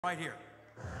Right here.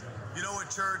 You know what,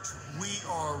 church? We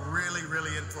are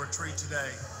really in for a treat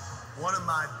today. One of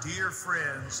my dear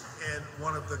friends and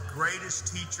one of the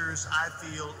greatest teachers I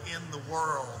feel in the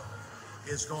world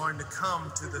is going to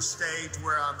come to the stage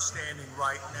where I'm standing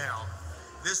right now.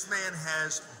 This man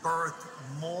has birthed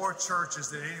more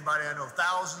churches than anybody I know,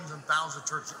 thousands and thousands of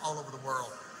churches all over the world.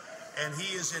 And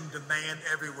he is in demand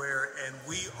everywhere, and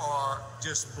we are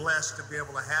just blessed to be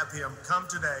able to have him come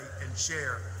today and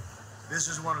share. This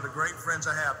is one of the great friends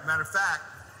I have. Matter of fact,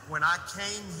 when I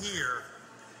came here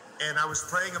and I was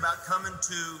praying about coming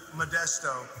to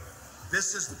Modesto,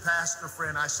 this is the pastor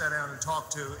friend I sat down and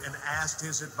talked to and asked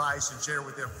his advice and shared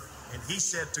with him. And he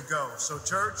said to go. So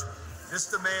church, this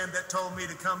is the man that told me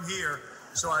to come here.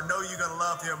 So I know you're going to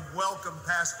love him. Welcome,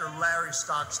 Pastor Larry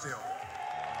Stockstill.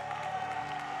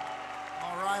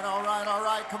 All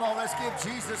right. Come on, let's give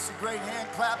Jesus a great hand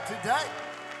clap today.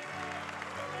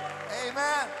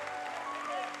 Amen.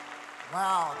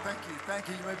 Wow, thank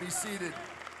you. You may be seated.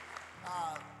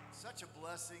 Such a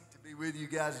blessing to be with you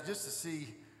guys, just to see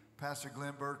Pastor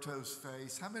Glenn Berto's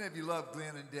face. How many of you love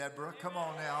Glenn and Deborah? Come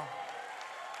on now.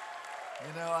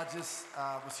 You know, I just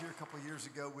was here a couple of years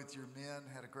ago with your men,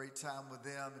 had a great time with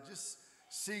them, and just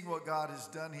seeing what God has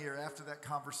done here after that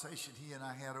conversation he and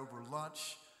I had over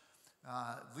lunch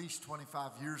at least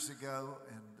 25 years ago,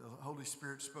 and the Holy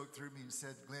Spirit spoke through me and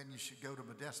said, Glenn, you should go to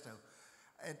Modesto.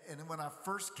 And when I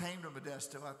first came to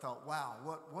Modesto, I thought, wow,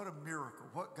 what a miracle,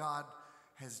 what God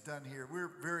has done here.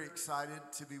 We're very excited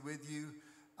to be with you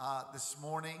this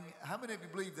morning. How many of you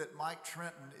believe that Mike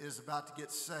Trenton is about to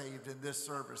get saved in this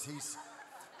service?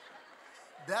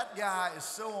 That guy is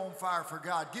so on fire for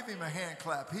God. Give him a hand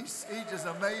clap. He's just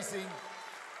amazing.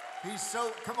 He's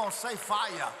so, come on, say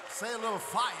fire. Say a little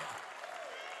fire.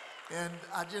 And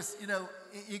I just, you know,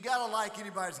 you got to like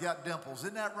anybody that's got dimples.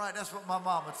 Isn't that right? That's what my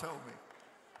mama told me.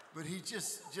 But he's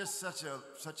just such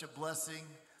a blessing.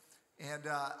 And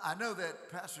I know that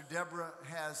Pastor Deborah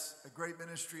has a great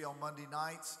ministry on Monday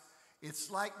nights. It's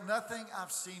like nothing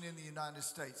I've seen in the United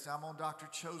States. I'm on Dr.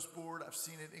 Cho's board. I've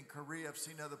seen it in Korea. I've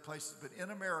seen other places. But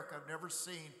in America, I've never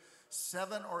seen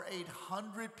 700 or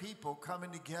 800 people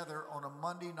coming together on a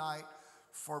Monday night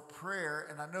for prayer.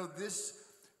 And I know this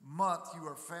month you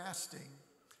are fasting.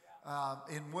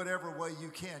 In whatever way you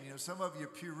can. You know, some of you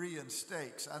Purean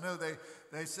steaks. I know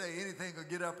they say anything will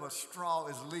get up a straw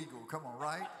is legal. Come on,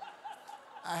 right?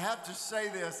 I have to say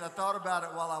this. I thought about it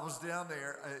while I was down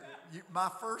there. My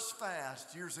first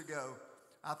fast years ago,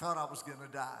 I thought I was going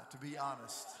to die, to be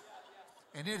honest.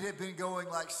 And it had been going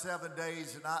like 7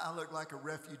 days, and I looked like a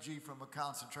refugee from a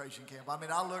concentration camp. I mean,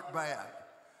 I looked bad.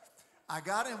 I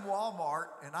got in Walmart,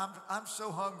 and I'm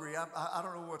so hungry, I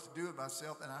don't know what to do with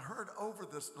myself, and I heard over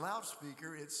the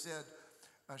loudspeaker, it said,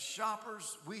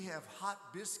 shoppers, we have hot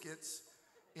biscuits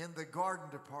in the garden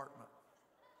department.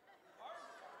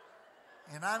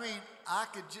 And I mean,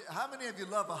 how many of you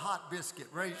love a hot biscuit?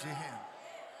 Raise your hand.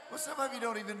 Well, some of you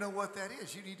don't even know what that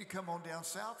is. You need to come on down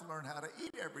south and learn how to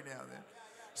eat every now and then.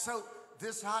 So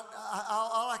this hot,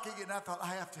 all I could get, and I thought,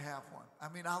 I have to have one.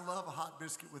 I mean, I love a hot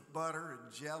biscuit with butter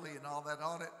and jelly and all that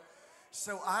on it.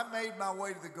 So I made my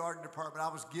way to the garden department.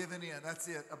 I was giving in. That's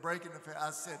it. A break in the fast. I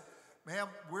said, ma'am,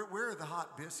 where are the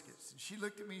hot biscuits? And she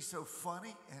looked at me so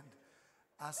funny. And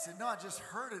I said, no, I just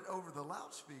heard it over the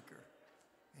loudspeaker.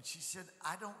 And she said,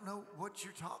 I don't know what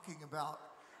you're talking about.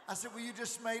 I said, well, you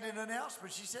just made an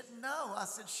announcement. She said, no. I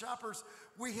said, shoppers,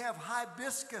 we have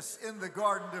hibiscus in the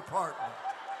garden department.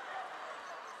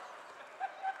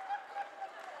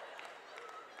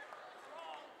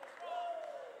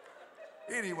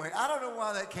 Anyway, I don't know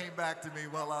why that came back to me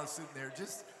while I was sitting there,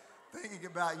 just thinking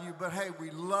about you. But hey, we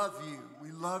love you.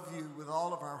 We love you with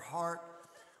all of our heart.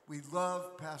 We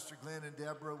love Pastor Glenn and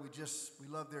Deborah. We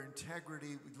love their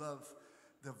integrity. We love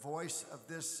the voice of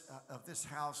this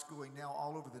house going now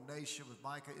all over the nation with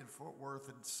Micah in Fort Worth,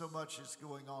 and so much is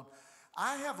going on.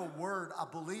 I have a word I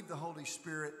believe the Holy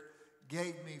Spirit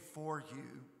gave me for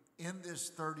you in this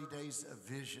 30 days of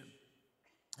vision.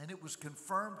 And it was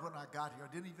confirmed when I got here.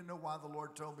 I didn't even know why the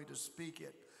Lord told me to speak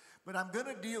it. But I'm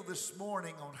going to deal this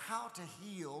morning on how to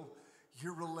heal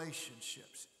your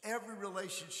relationships, every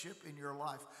relationship in your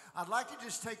life. I'd like to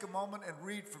just take a moment and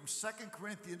read from 2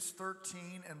 Corinthians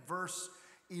 13 and verse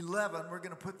 11. We're going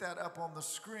to put that up on the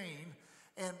screen.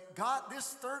 And God,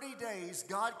 this 30 days,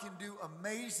 God can do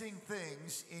amazing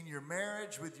things in your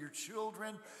marriage, with your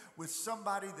children, with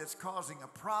somebody that's causing a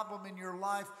problem in your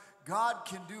life. God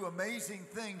can do amazing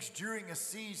things during a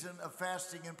season of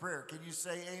fasting and prayer. Can you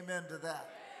say amen to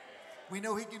that? We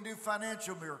know he can do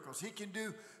financial miracles. He can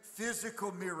do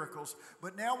physical miracles.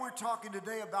 But now we're talking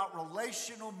today about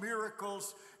relational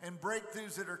miracles and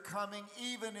breakthroughs that are coming.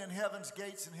 Even in heaven's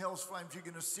gates and hell's flames, you're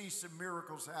going to see some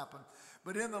miracles happen.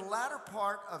 But in the latter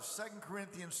part of 2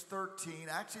 Corinthians 13,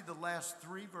 actually the last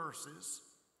 3 verses,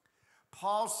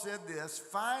 Paul said this,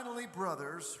 "Finally,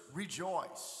 brothers,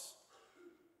 rejoice."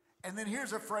 And then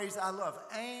here's a phrase I love,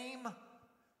 aim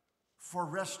for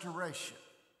restoration.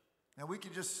 Now we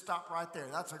can just stop right there.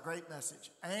 That's a great message.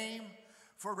 Aim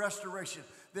for restoration.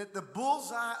 That the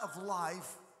bullseye of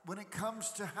life when it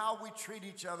comes to how we treat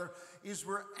each other is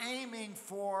we're aiming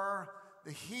for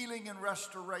the healing and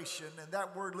restoration. And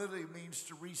that word literally means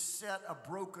to reset a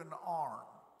broken arm.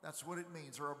 That's what it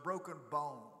means, or a broken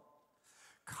bone.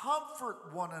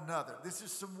 Comfort one another. This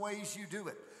is some ways you do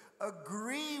it.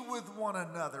 Agree with one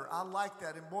another. I like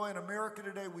that. And boy, in America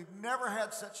today, we've never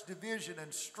had such division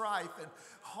and strife and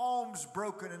homes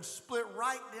broken and split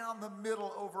right down the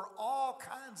middle over all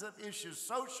kinds of issues.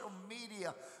 Social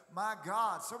media, my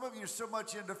God. Some of you are so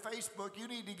much into Facebook, you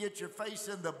need to get your face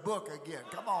in the book again.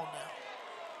 Come on now.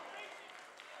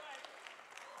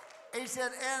 He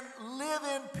said, and live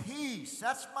in peace.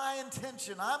 That's my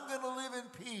intention. I'm going to live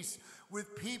in peace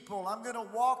with people. I'm going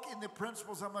to walk in the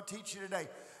principles I'm going to teach you today.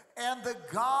 And the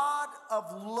God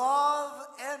of love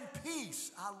and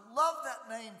peace. I love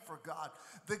that name for God.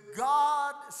 The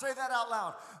God, say that out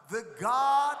loud. The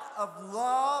God of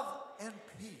love and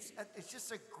peace. It's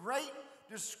just a great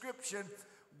description.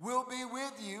 Will be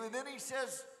with you. And then he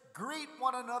says, greet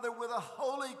one another with a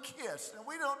holy kiss. And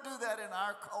we don't do that in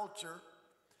our culture.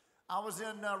 I was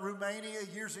in Romania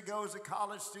years ago as a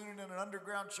college student in an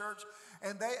underground church,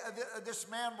 and this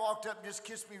man walked up and just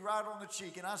kissed me right on the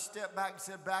cheek, and I stepped back and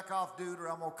said, back off, dude, or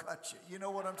I'm going to cut you. You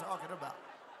know what I'm talking about.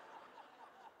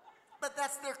 But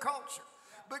that's their culture.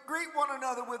 But greet one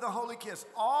another with a holy kiss.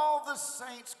 All the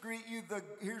saints greet you.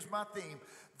 Here's my theme.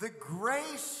 The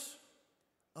grace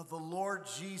of the Lord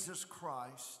Jesus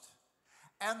Christ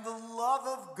and the love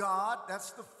of God,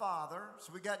 that's the Father.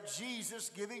 So we got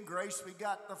Jesus giving grace. We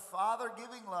got the Father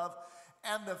giving love.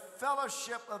 And the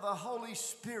fellowship of the Holy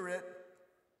Spirit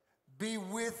be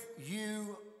with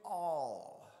you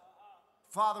all.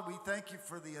 Father, we thank you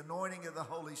for the anointing of the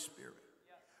Holy Spirit.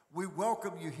 We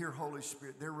welcome you here, Holy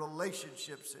Spirit. There are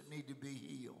relationships that need to be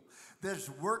healed.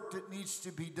 There's work that needs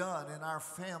to be done in our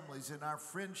families, in our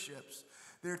friendships.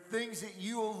 There are things that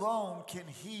you alone can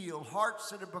heal, hearts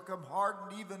that have become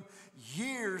hardened even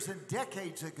years and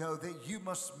decades ago that you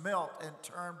must melt and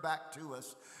turn back to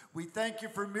us. We thank you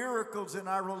for miracles in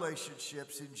our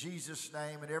relationships in Jesus'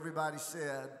 name. And everybody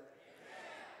said,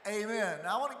 Amen. Amen.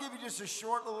 Now, I want to give you just a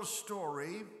short little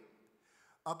story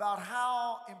about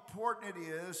how important it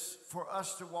is for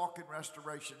us to walk in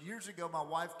restoration. Years ago, my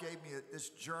wife gave me this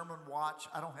German watch.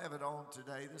 I don't have it on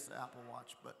today, this Apple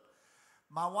Watch, but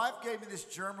my wife gave me this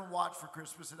German watch for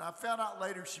Christmas, and I found out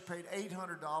later she paid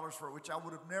 $800 for it, which I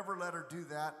would have never let her do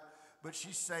that, but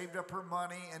she saved up her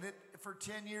money, and it for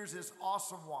 10 years is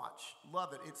awesome watch.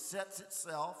 Love it. It sets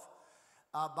itself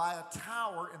by a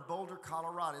tower in Boulder,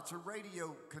 Colorado. It's a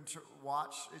radio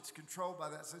watch. It's controlled by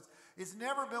that. So it's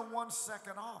never been 1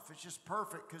 second off. It's just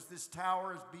perfect because this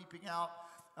tower is beeping out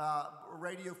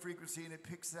radio frequency, and it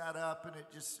picks that up, and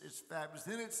it's fabulous.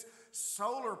 Then it's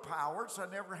solar powered, so I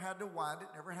never had to wind it,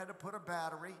 never had to put a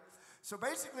battery. So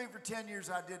basically for 10 years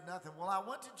I did nothing. Well, I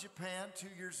went to Japan 2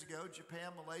 years ago,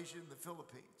 Japan, Malaysia, and the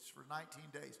Philippines for 19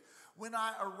 days. When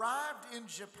I arrived in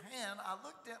Japan, I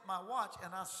looked at my watch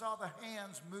and I saw the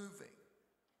hands moving.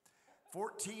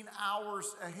 14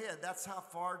 hours ahead. That's how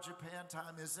far Japan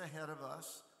time is ahead of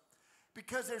us.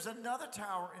 Because there's another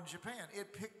tower in Japan.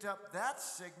 It picked up that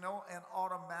signal and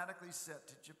automatically set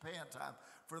to Japan time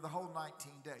for the whole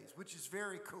 19 days, which is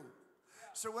very cool.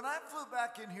 So when I flew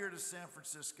back in here to San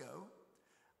Francisco,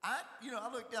 I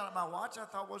looked down at my watch. I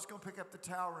thought, well, it's going to pick up the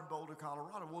tower in Boulder,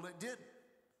 Colorado. Well, it didn't.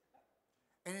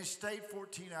 And it stayed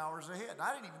 14 hours ahead.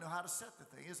 I didn't even know how to set the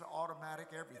thing. It's automatic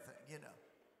everything,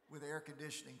 with air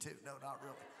conditioning too. No, not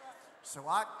really. So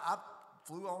I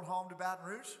flew on home to Baton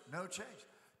Rouge, no change.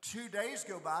 2 days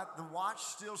go by, the watch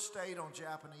still stayed on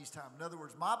Japanese time. In other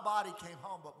words, my body came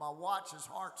home, but my watch's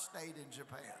heart stayed in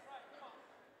Japan.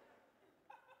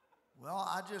 Well,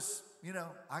 I just,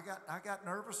 I got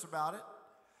nervous about it.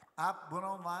 I went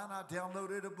online, I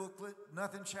downloaded a booklet,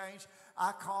 nothing changed.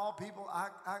 I called people,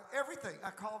 everything.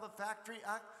 I called the factory,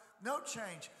 no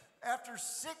change. After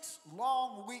 6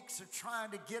 long weeks of trying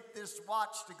to get this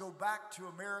watch to go back to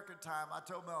American time, I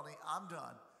told Melanie, I'm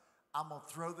done. I'm going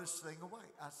to throw this thing away.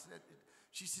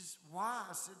 She says, why?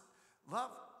 I said,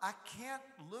 love, I can't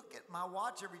look at my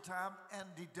watch every time and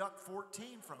deduct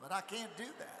 14 from it. I can't do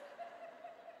that.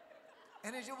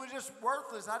 And it was just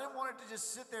worthless. I didn't want it to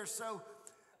just sit there, so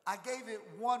I gave it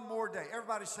one more day.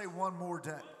 Everybody say one more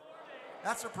day.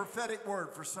 That's a prophetic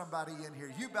word for somebody in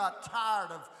here. You about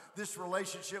tired of this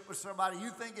relationship with somebody.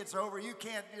 You think it's over. You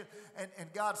can't.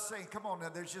 And God's saying, come on now,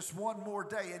 there's just one more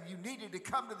day. And you needed to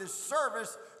come to this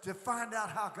service to find out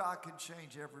how God can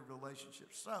change every relationship.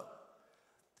 So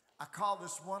I called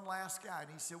this one last guy, and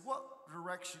he said, what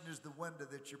direction is the window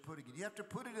that you're putting it? You have to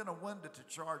put it in a window to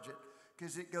charge it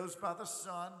because it goes by the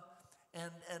sun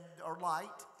and or light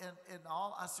and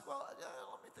all. I said, well,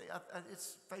 let me think.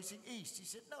 It's facing east. He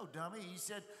said, no, dummy. He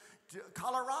said,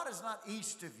 Colorado's not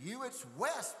east of you. It's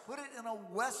west. Put it in a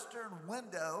western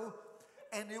window,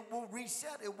 and it will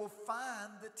reset. It will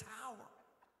find the tower.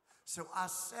 So I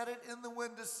set it in the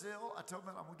windowsill. I told him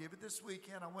I'm going to give it this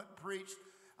weekend. I went and preached.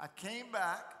 I came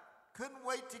back. Couldn't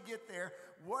wait to get there.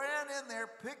 Ran in there,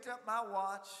 picked up my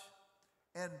watch,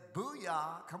 and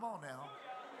booyah, come on now.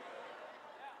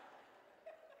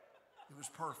 It was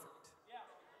perfect.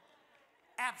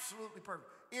 Absolutely perfect.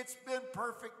 It's been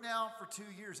perfect now for 2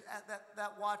 years.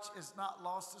 That watch is not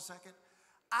lost a second.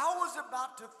 I was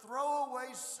about to throw away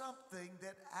something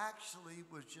that actually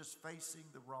was just facing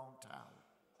the wrong tower.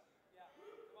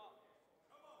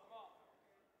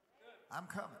 I'm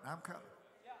coming.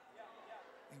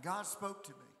 And God spoke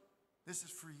to me. This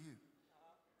is for you.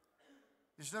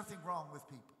 There's nothing wrong with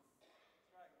people.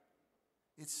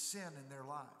 It's sin in their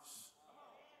lives.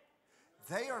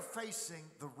 They are facing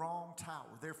the wrong tower.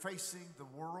 They're facing the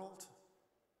world,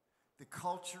 the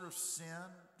culture of sin,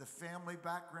 the family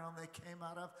background they came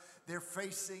out of. They're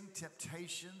facing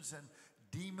temptations and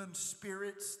demon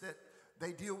spirits that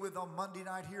they deal with on Monday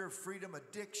night here, freedom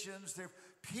addictions.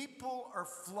 People are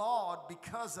flawed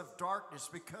because of darkness,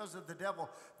 because of the devil.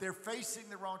 They're facing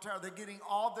the wrong tower. They're getting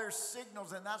all their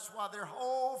signals, and that's why their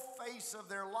whole face of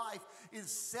their life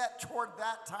is set toward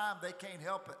that time. They can't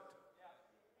help it.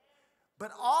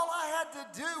 But all I had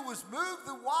to do was move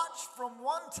the watch from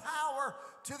one tower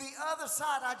to the other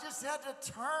side. I just had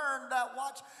to turn that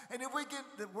watch. And if we can,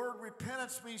 the word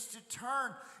repentance means to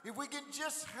turn. If we can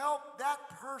just help that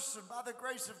person by the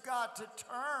grace of God to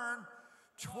turn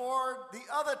toward the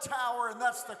other tower, and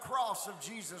that's the cross of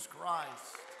Jesus Christ.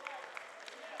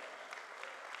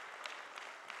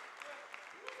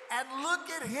 And look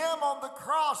at him on the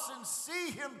cross and see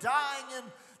him dying in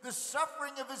the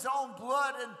suffering of his own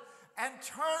blood and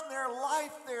turn their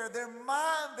life there, their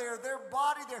mind there, their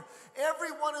body there.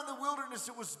 Everyone in the wilderness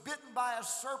that was bitten by a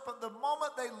serpent, the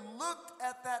moment they looked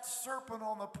at that serpent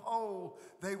on the pole,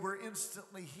 they were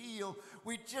instantly healed.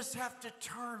 We just have to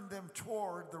turn them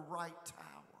toward the right tower.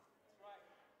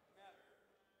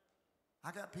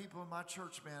 I got people in my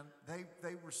church, man, they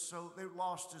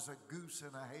lost as a goose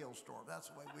in a hailstorm. That's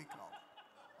the way we call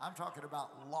it. I'm talking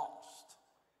about lost.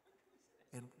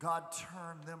 And God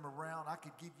turned them around. I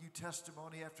could give you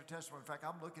testimony after testimony. In fact,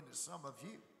 I'm looking at some of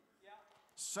you.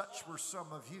 Such were some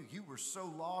of you. You were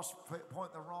so lost,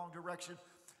 pointing the wrong direction,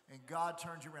 and God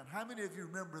turned you around. How many of you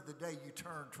remember the day you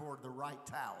turned toward the right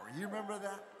tower? You remember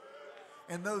that?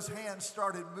 And those hands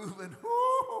started moving.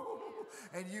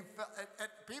 And you felt, and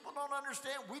people don't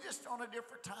understand. We just on a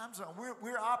different time zone.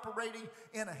 We're operating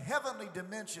in a heavenly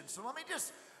dimension. So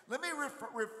let me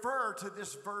refer to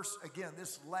this verse again,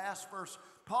 this last verse.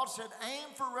 Paul said, aim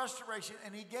for restoration,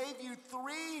 and he gave you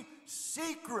 3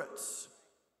 secrets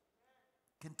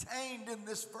contained in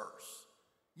this verse.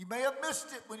 You may have missed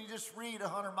it when you just read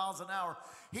 100 miles an hour.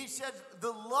 He said,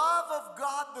 the love of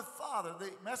God the Father. The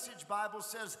Message Bible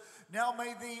says, now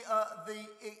may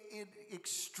the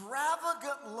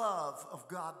extravagant love of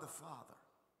God the Father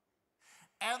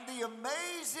and the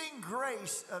amazing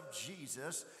grace of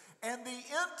Jesus and the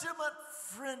intimate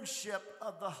friendship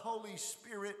of the Holy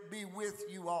Spirit be with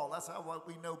you all. That's how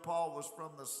we know Paul was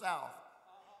from the South,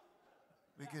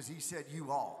 because he said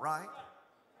you all, right?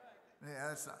 Yeah,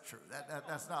 that's not true.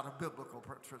 That's not a biblical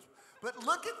principle. But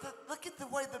look at the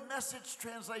way the Message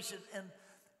translation,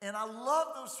 and I love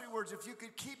those 3 words. If you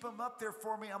could keep them up there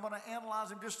for me, I'm going to analyze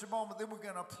them just a moment. Then we're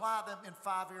going to apply them in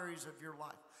 5 areas of your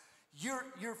life.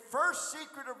 Your first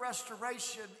secret of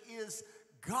restoration is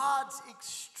God's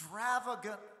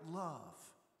extravagant love.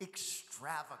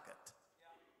 Extravagant.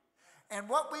 And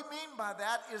what we mean by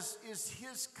that is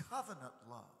his covenant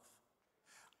love.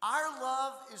 Our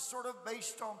love is sort of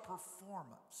based on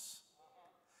performance.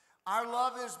 Our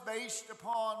love is based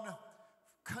upon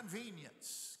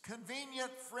convenience,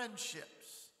 convenient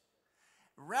friendships,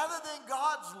 rather than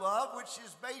God's love, which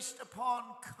is based upon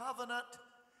covenant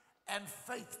and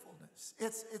faithfulness.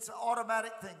 It's an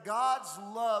automatic thing. God's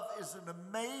love is an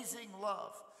amazing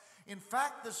love. In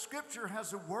fact, the scripture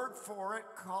has a word for it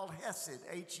called hesed,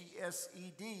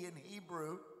 H-E-S-E-D in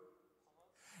Hebrew.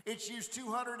 It's used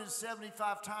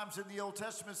 275 times in the Old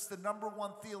Testament. It's the number one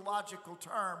theological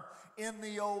term in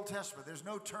the Old Testament. There's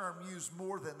no term used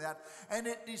more than that. And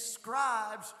it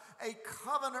describes a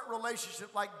covenant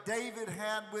relationship like David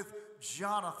had with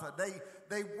Jonathan.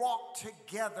 They walk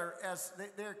together as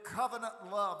their covenant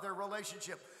love, their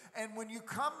relationship. And when you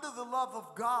come to the love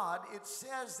of God, it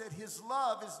says that his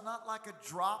love is not like a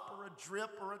drop or a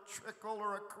drip or a trickle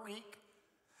or a creek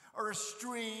or a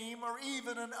stream or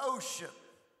even an ocean.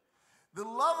 The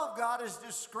love of God is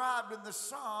described in the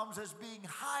Psalms as being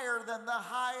higher than the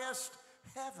highest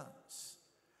heavens.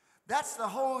 That's the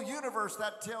whole universe.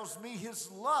 That tells me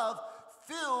his love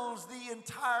fills the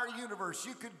entire universe.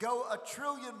 You could go 1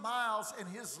 trillion miles and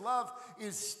his love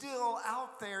is still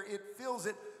out there. It fills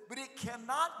it, but it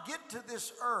cannot get to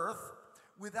this earth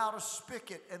without a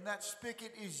spigot, and that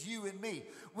spigot is you and me.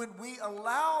 When we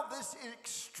allow this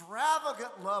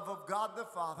extravagant love of God the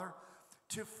Father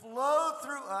to flow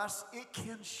through us, it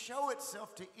can show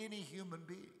itself to any human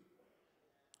being,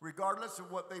 regardless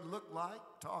of what they look like,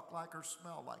 talk like, or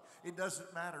smell like. It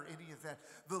doesn't matter, any of that.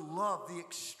 The love, the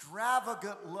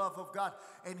extravagant love of God.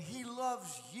 And he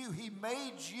loves you. He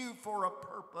made you for a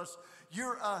purpose.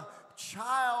 You're a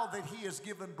child that he has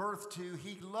given birth to.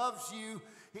 He loves you.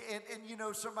 And you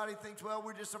know, somebody thinks, well,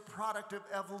 we're just a product of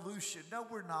evolution. No,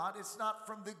 we're not. It's not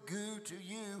from the goo to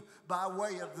you by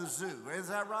way of the zoo. Is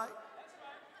that right?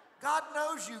 God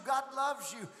knows you. God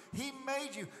loves you. He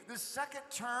made you. The second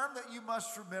term that you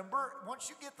must remember, once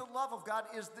you get the love of God,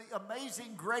 is the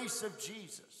amazing grace of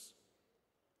Jesus.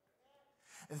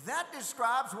 That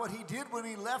describes what he did when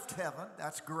he left heaven.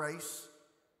 That's grace.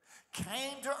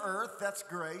 Came to earth. That's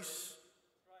grace.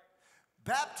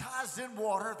 Baptized in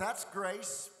water. That's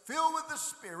grace. Filled with the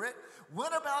Spirit.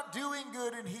 Went about doing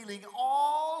good and healing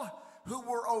all who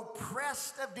were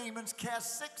oppressed of demons,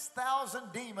 cast 6,000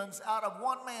 demons out of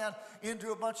one man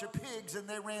into a bunch of pigs, and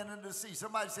they ran into the sea.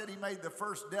 Somebody said he made the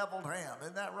first deviled ham.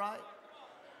 Isn't that right?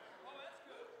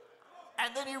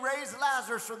 And then he raised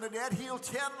Lazarus from the dead, healed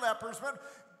 10 lepers,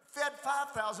 fed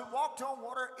 5,000, walked on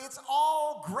water. It's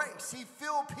all grace. He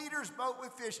filled Peter's boat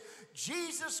with fish.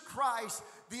 Jesus Christ,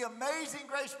 the amazing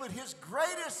grace, but his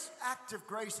greatest act of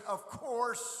grace, of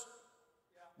course,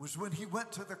 was when he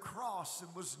went to the cross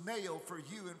and was nailed for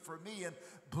you and for me, and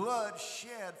blood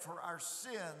shed for our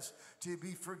sins to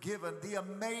be forgiven. The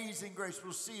amazing grace.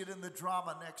 We'll see it in the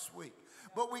drama next week.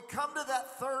 But we come to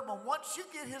that third one. Once you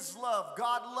get his love,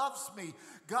 God loves me.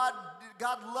 God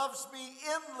loves me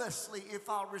endlessly if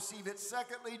I'll receive it.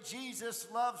 Secondly, Jesus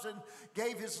loves and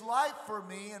gave his life for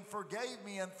me and forgave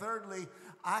me. And thirdly,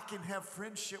 I can have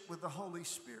friendship with the Holy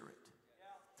Spirit.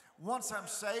 Once I'm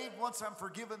saved, once I'm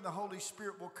forgiven, the Holy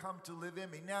Spirit will come to live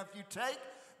in me. Now, if you take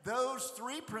those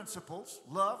three principles,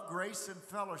 love, grace, and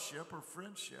fellowship or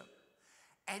friendship,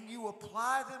 and you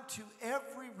apply them to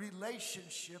every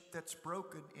relationship that's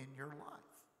broken in your life.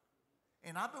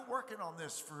 And I've been working on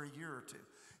this for a year or two.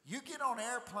 You get on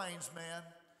airplanes, man,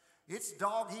 it's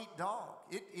dog eat dog.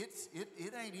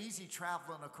 It ain't easy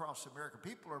traveling across America.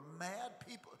 People are mad.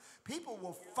 People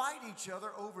will fight each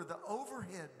other over the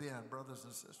overhead bin, brothers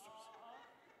and sisters.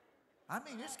 I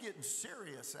mean, it's getting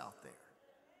serious out there.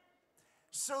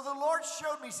 So the Lord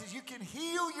showed me, he says, you can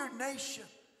heal your nation.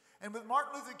 And with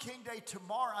Martin Luther King Day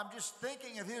tomorrow, I'm just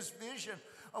thinking of his vision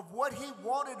of what he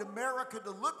wanted America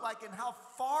to look like and how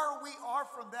far we are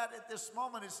from that at this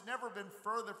moment. It's never been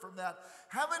further from that.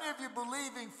 How many of you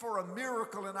believing for a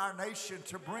miracle in our nation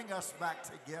to bring us back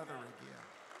together again?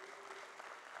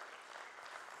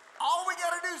 All we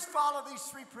got to do is follow these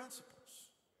three principles.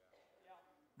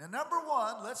 Now, number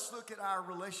one, let's look at our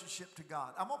relationship to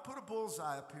God. I'm going to put a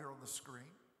bullseye up here on the screen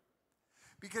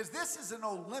because this is an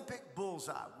Olympic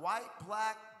bullseye. White,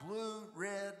 black, blue,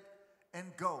 red, and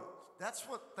gold. That's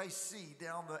what they see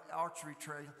down the archery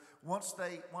trail once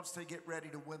they get ready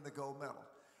to win the gold medal.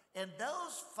 And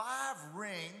those 5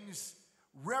 rings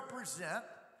represent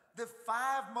the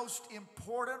 5 most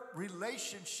important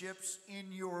relationships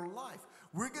in your life.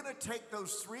 We're going to take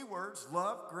those 3 words,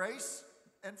 love, grace,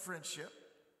 and friendship,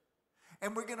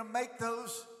 and we're going to make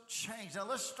those change. Now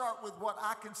let's start with what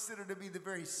I consider to be the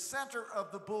very center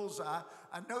of the bullseye.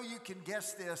 I know you can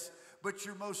guess this, but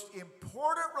your most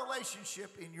important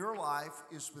relationship in your life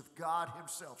is with God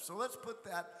himself. So let's put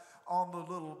that on the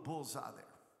little bullseye there.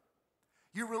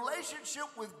 Your relationship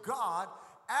with God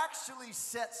actually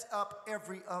sets up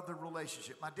every other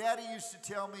relationship. My daddy used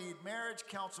to tell me, he'd marriage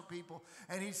counsel people,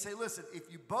 and he'd say, listen,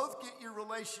 if you both get your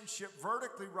relationship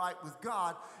vertically right with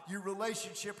God, your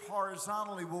relationship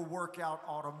horizontally will work out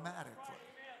automatically.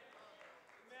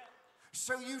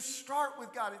 So you start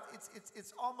with God.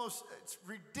 It's almost, it's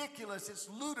ridiculous. It's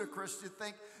ludicrous to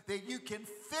think that you can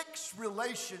fix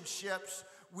relationships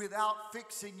without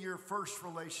fixing your first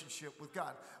relationship with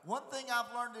God. One thing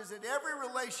I've learned is that every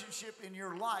relationship in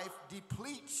your life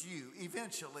depletes you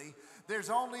eventually.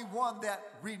 There's only one that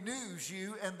renews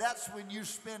you, and that's when you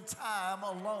spend time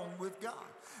alone with God.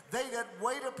 They that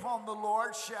wait upon the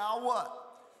Lord shall what?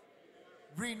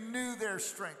 Renew their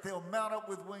strength. They'll mount up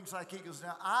with wings like eagles.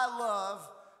 Now, I love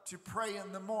to pray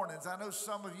in the mornings. I know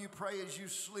some of you pray as you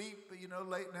sleep, but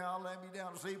late now, lay me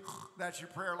down to sleep. That's your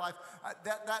prayer life.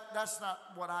 That's not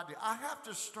what I do. I have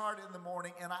to start in the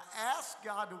morning, and I ask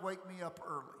God to wake me up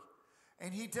early,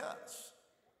 and He does.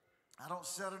 I don't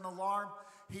set an alarm.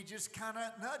 He just kind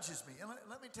of nudges me. And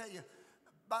let me tell you,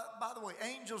 by the way,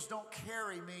 angels don't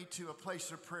carry me to a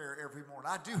place of prayer every morning.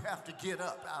 I do have to get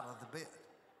up out of the bed.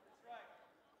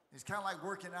 It's kind of like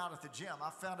working out at the gym. I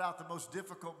found out the most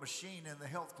difficult machine in the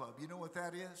health club. You know what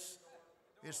that is?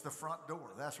 It's the front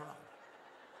door. That's right.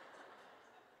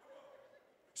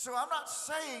 So I'm not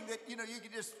saying that, you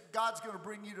can just, God's going to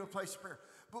bring you to a place of prayer.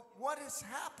 But what has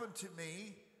happened to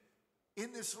me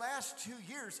in this last 2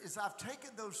 years is I've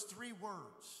taken those 3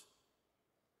 words,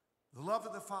 the love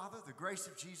of the Father, the grace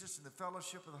of Jesus, and the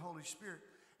fellowship of the Holy Spirit,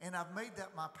 and I've made that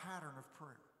my pattern of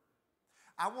prayer.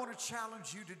 I want to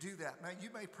challenge you to do that. Man, you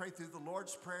may pray through the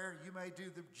Lord's Prayer. You may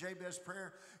do the Jabez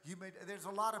prayer. There's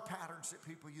a lot of patterns that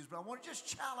people use, but I want to just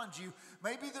challenge you.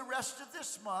 Maybe the rest of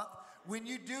this month, when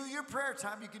you do your prayer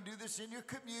time, you can do this in your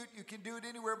commute. You can do it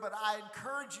anywhere, but I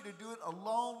encourage you to do it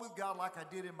alone with God like I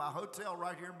did in my hotel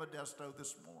right here in Modesto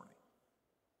this morning.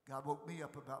 God woke me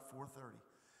up about 4:30,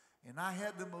 and I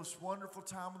had the most wonderful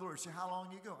time with the Lord. He said, how long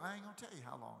you go? I ain't going to tell you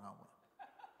how long I went.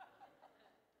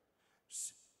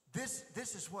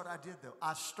 This is what I did, though.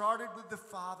 I started with the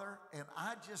Father, and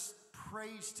I just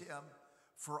praised Him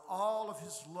for all of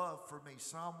His love for me.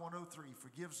 Psalm 103,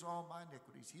 forgives all my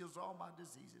iniquities, heals all my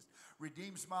diseases,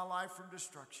 redeems my life from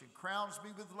destruction, crowns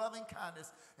me with loving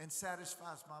kindness, and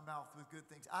satisfies my mouth with good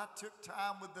things. I took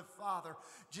time with the Father,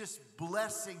 just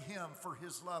blessing Him for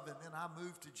His love, and then I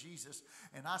moved to Jesus,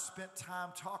 and I spent time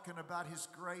talking about His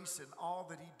grace and all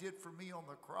that He did for me on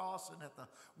the cross and at the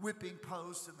whipping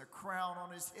post and the crown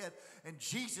on His head. And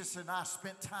Jesus and I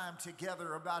spent time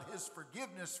together about His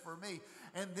forgiveness for me.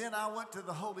 And then I went to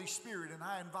the Holy Spirit, and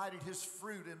I invited His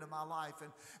fruit into my life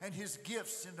and His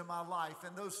gifts into my life,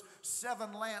 and those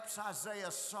 7 lamps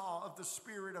Isaiah saw of the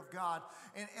Spirit of God.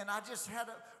 And I just had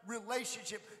a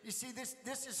relationship. You see,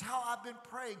 this is how I've been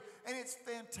praying, and it's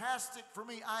fantastic for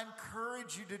me. I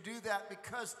encourage you to do that,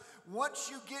 because once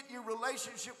you get your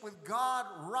relationship with God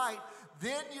right,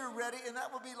 then you're ready. And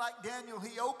that would be like Daniel.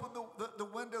 He opened the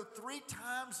window 3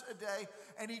 times a day,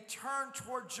 and he turned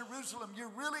toward Jerusalem. You're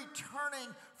really turning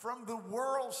from the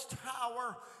world's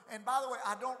tower. And by the way,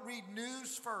 I don't read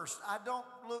news first. I don't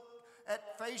look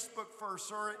at Facebook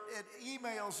first or at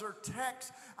emails or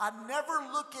texts. I never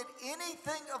look at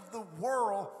anything of the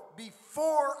world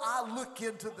before I look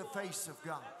into the face of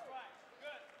God.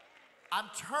 I'm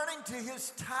turning to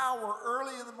His tower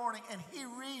early in the morning, and He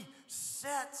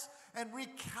resets and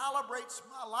recalibrates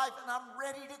my life, and I'm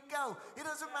ready to go. It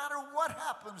doesn't matter what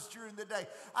happens during the day.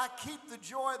 I keep the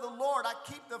joy of the Lord. I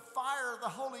keep the fire of the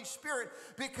Holy Spirit,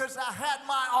 because I had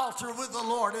my altar with the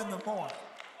Lord in the morning.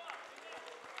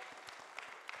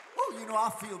 I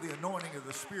feel the anointing of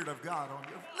the Spirit of God on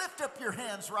you. Lift up your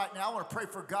hands right now. I want to pray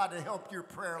for God to help your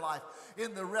prayer life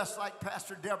in the rest like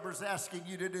Pastor Deborah's asking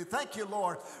you to do. Thank you,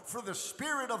 Lord, for the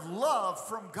Spirit of love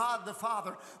from God the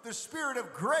Father, the Spirit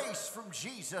of grace from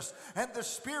Jesus, and the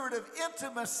Spirit of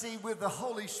intimacy with the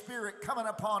Holy Spirit coming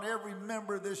upon every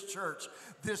member of this church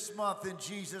this month in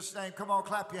Jesus' name. Come on,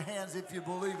 clap your hands if you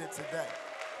believe it today.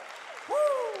 Woo!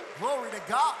 Glory to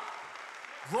God.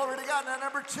 Glory to God. Now,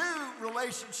 number 2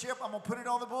 relationship, I'm going to put it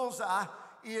on the bullseye,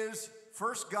 is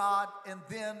first God and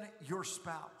then your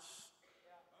spouse.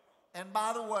 And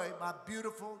by the way, my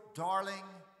beautiful, darling,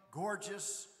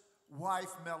 gorgeous wife,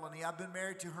 Melanie, I've been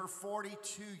married to her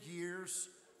 42 years.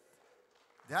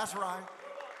 That's right.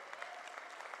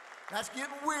 That's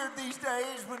getting weird these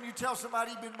days when you tell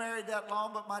somebody you've been married that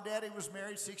long, but my daddy was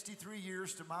married 63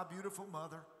 years to my beautiful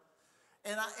mother.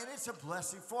 And it's a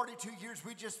blessing. 42 years,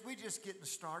 we just getting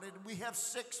started. And we have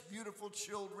 6 beautiful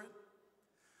children.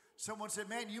 Someone said,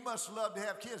 man, you must love to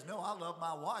have kids. No, I love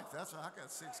my wife. That's why I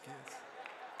got 6 kids.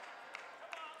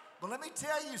 But let me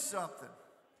tell you something.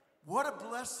 What a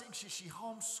blessing. She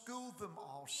homeschooled them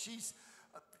all.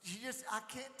 I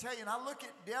can't tell you. And I look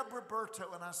at Deborah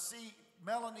Berto, and I see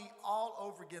Melanie all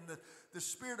over again. The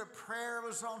spirit of prayer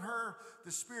was on her.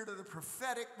 The spirit of the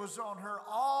prophetic was on her.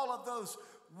 All of those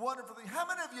wonderful thing. How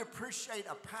many of you appreciate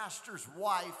a pastor's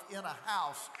wife in a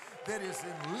house that is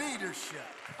in leadership?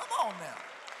 Come on now.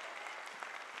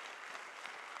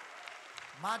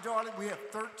 My darling, we have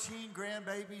 13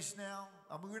 grandbabies now.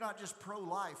 I mean, we're not just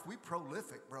pro-life. We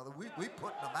prolific, brother. We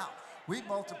putting them out. We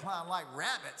multiplying like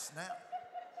rabbits now.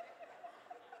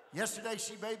 Yesterday,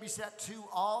 she babysat 2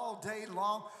 all day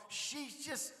long. She's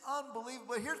just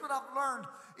unbelievable. Here's what I've learned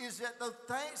is that the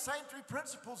same 3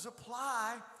 principles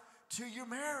apply to your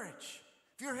marriage.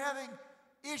 If you're having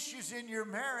issues in your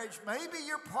marriage, maybe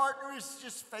your partner is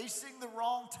just facing the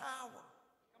wrong tower.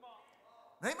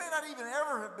 They may not even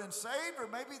ever have been saved, or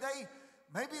maybe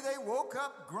they woke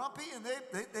up grumpy and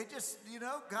they just,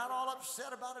 got all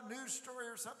upset about a news story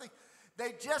or something.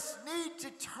 They just need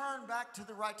to turn back to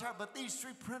the right tower. But these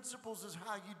 3 principles is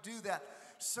how you do that.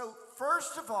 So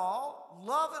first of all,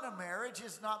 love in a marriage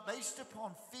is not based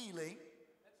upon feeling.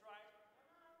 That's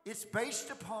right. It's based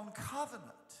upon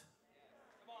covenant.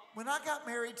 When I got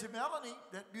married to Melanie,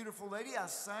 that beautiful lady, I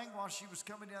sang while she was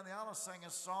coming down the aisle. I sang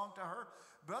a song to her.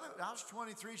 Brother, I was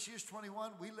 23, she was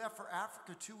 21. We left for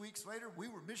Africa 2 weeks later. We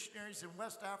were missionaries in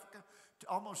West Africa,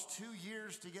 almost 2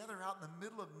 years together out in the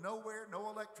middle of nowhere, no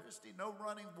electricity, no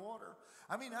running water.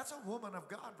 I mean, that's a woman of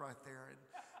God right there.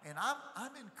 And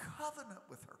I'm in covenant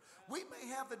with her. We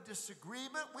may have a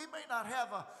disagreement. We may not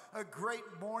have a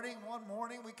great morning. One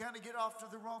morning we kind of get off to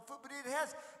the wrong foot, but it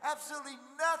has absolutely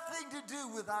nothing to do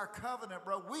with our covenant,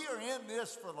 bro. We are in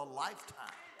this for the lifetime.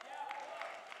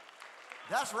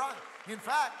 That's right. In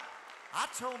fact, I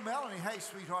told Melanie, hey,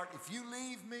 sweetheart, if you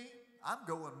leave me, I'm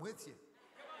going with you.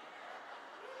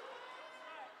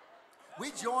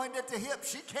 We joined at the hip.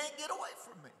 She can't get away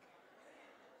from me.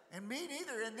 And me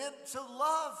neither. And then, so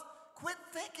love, quit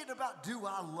thinking about, do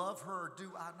I love her or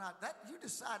do I not? That you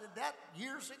decided that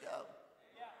years ago.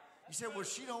 You said, well,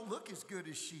 she don't look as good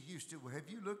as she used to. Well, have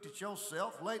you looked at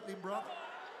yourself lately, brother?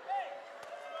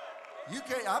 You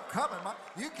can't, I'm coming.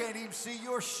 You can't even see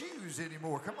your shoes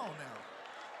anymore. Come on now.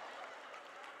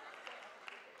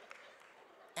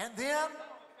 And then,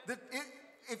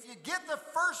 if you get the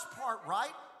first part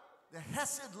right, the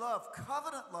Hesed love,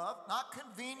 covenant love, not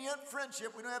convenient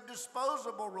friendship. We don't have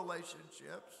disposable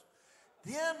relationships.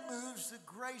 Then moves the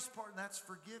grace part, and that's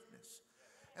forgiveness.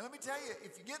 And let me tell you,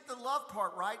 if you get the love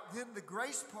part right, then the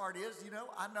grace part is,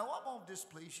 I know I'm going to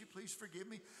displease you. Please forgive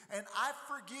me. And I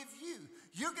forgive you.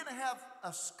 You're going to have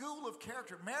a school of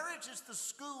character. Marriage is the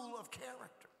school of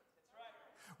character.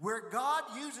 Where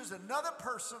God uses another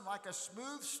person like a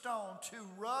smooth stone to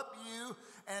rub you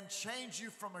and change you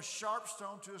from a sharp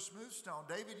stone to a smooth stone.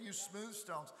 David used smooth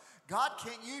stones. God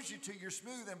can't use you till you're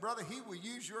smooth. And brother, he will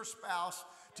use your spouse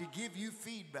to give you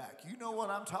feedback. You know what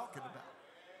I'm talking about.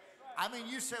 I mean,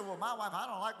 you say, well, my wife, I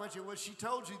don't like what she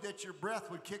told you that your breath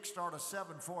would kickstart a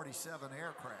 747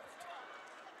 aircraft.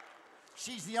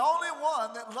 She's the only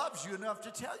one that loves you enough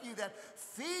to tell you that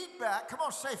feedback, come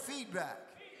on, say feedback.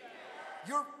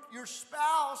 Your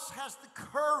spouse has the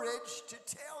courage to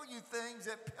tell you things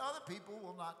that other people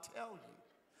will not tell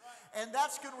you. And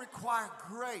that's going to require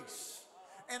grace.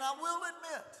 And I will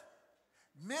admit,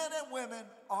 men and women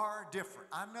are different.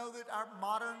 I know that our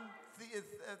modern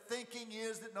thinking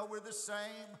is that, no, we're the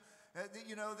same. That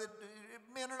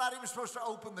men are not even supposed to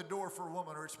open the door for a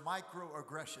woman, or it's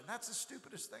microaggression. That's the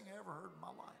stupidest thing I ever heard in my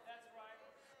life. That's right.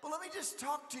 But let me just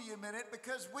talk to you a minute,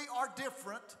 because we are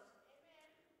different.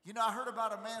 I heard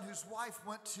about a man whose wife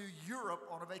went to Europe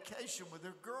on a vacation with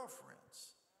her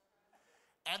girlfriends.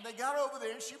 And they got over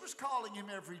there, and she was calling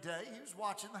him every day. He was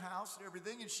watching the house and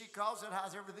everything, and she calls, said,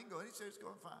 how's everything going? He said, it's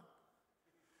going fine.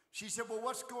 She said, well,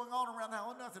 what's going on around the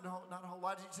house? Oh, nothing, not a whole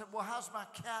lot. He said, well, how's my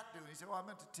cat doing? He said, well, I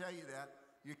meant to tell you that.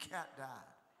 Your cat died.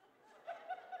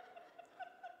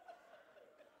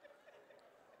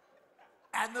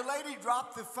 And the lady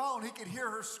dropped the phone. He could hear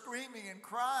her screaming and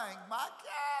crying, my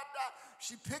cat died.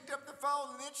 She picked up the phone,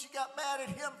 and then she got mad at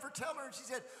him for telling her. And she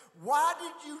said, why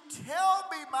did you tell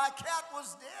me my cat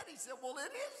was dead? He said, well,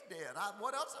 it is dead.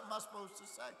 What else am I supposed to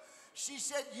say? She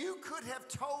said, you could have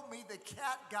told me the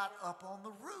cat got up on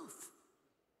the roof.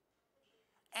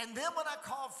 And then when I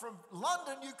called from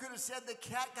London, you could have said the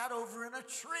cat got over in a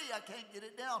tree. I can't get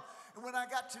it down. And when I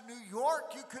got to New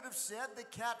York, you could have said the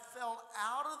cat fell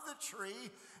out of the tree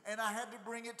and I had to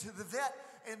bring it to the vet.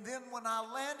 And then when I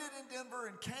landed in Denver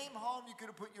and came home, you could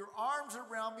have put your arms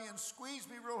around me and squeezed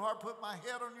me real hard, put my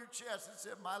head on your chest and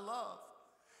said, my love,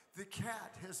 the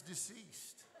cat has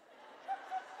deceased.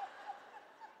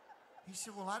 He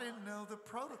said, well, I didn't know the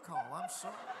protocol. I'm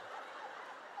sorry.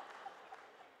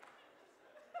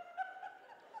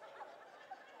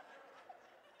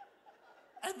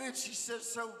 And then she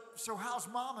says, so how's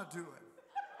mama doing?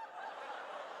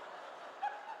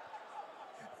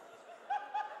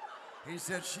 He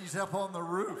said, she's up on the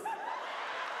roof.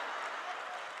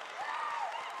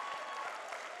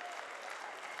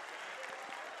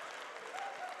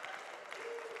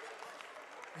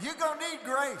 You're going to need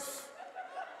grace.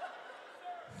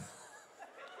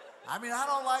 I mean, I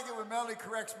don't like it when Melody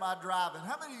corrects my driving.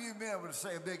 How many of you men would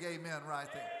say a big amen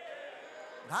right there?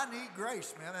 I need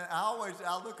grace, man. And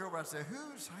I look over and I say,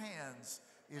 whose hands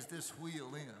is this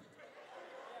wheel in?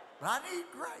 But I need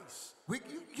grace.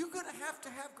 You're going to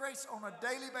have grace on a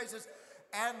daily basis.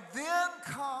 And then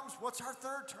comes, what's our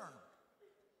third term?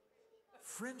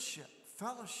 Friendship,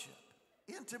 fellowship,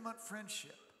 intimate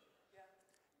friendship.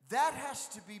 That has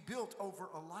to be built over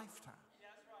a lifetime.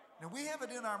 Now, we have it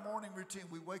in our morning routine.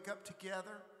 We wake up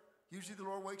together. Usually the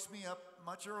Lord wakes me up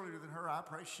much earlier than her. I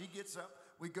pray. She gets up.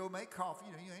 We go make coffee.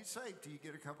 You know, you ain't saved till you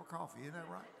get a cup of coffee. Isn't that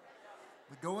right?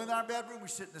 We go in our bedroom. We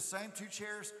sit in the same two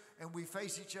chairs, and we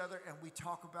face each other, and we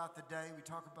talk about the day. We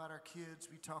talk about our kids.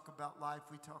 We talk about life.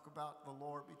 We talk about the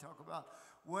Lord. We talk about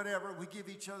whatever. We give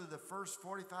each other the first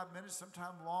 45 minutes,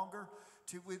 sometime longer,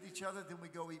 with each other. Then we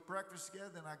go eat breakfast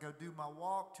together. Then I go do my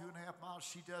walk, 2.5 miles.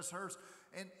 She does hers.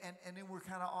 And then we're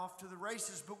kind of off to the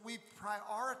races. But we've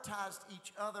prioritized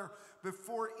each other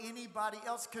before anybody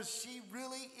else because she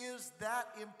really is that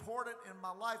important in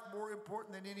my life, more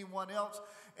important than anyone else.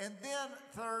 And then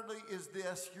thirdly is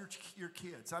this, your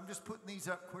kids. I'm just putting these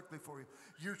up quickly for you.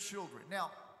 Your children.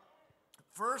 Now,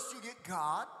 first you get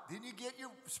God, then you get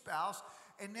your spouse,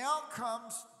 and now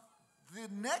comes the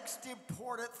next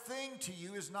important thing to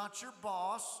you is not your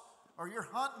boss or your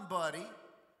hunting buddy.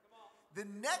 The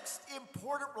next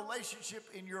important relationship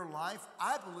in your life,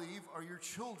 I believe, are your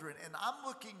children. And I'm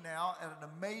looking now at an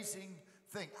amazing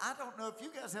thing. I don't know if you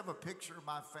guys have a picture of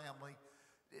my family.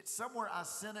 It's somewhere I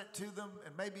sent it to them,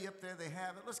 and maybe up there they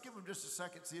have it. Let's give them just a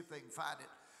second, see if they can find it.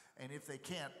 And if they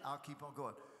can't, I'll keep on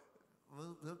going.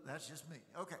 Well, that's just me.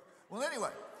 Okay. Well,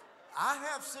 anyway, I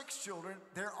have 6 children.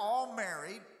 They're all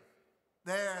married.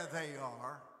 There they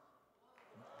are.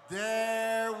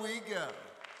 There we go.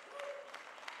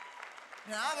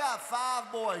 Now, I got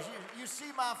 5 boys. You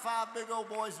see my 5 big old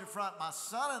boys in front. My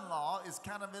son-in-law is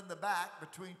kind of in the back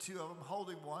between 2 of them,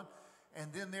 holding one.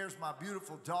 And then there's my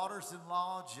beautiful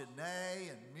daughters-in-law,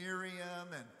 Janae and Miriam.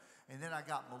 And then I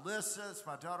got Melissa, it's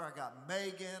my daughter. I got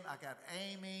Megan. I got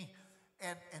Amy.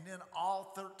 And then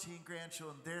all 13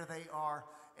 grandchildren, there they are.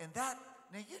 And that,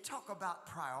 now you talk about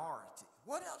priority.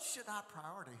 What else should I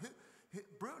priority?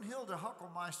 Brunhilde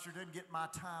Huckelmeister didn't get my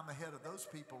time ahead of those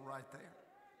people right there.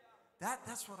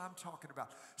 That's what I'm talking about.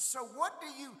 So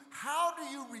how do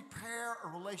you repair a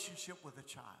relationship with a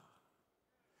child?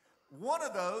 One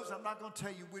of those, I'm not going to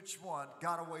tell you which one,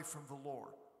 got away from the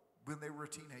Lord when they were a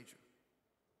teenager.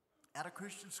 At a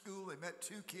Christian school, they met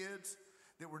 2 kids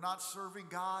that were not serving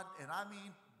God. And I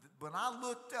mean, when I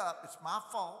looked up, it's my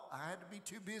fault. I had to be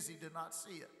too busy to not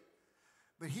see it.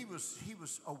 But he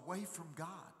was away from God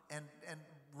and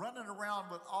running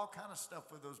around with all kind of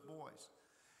stuff with those boys.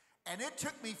 And it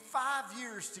took me 5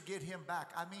 years to get him back.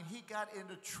 I mean, he got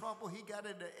into trouble. He got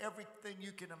into everything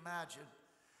you can imagine.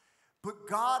 But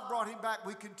God brought him back.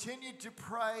 We continued to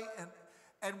pray,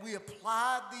 and we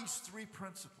applied these 3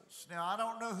 principles. Now, I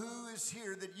don't know who is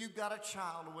here that you've got a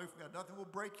child away from God. Nothing will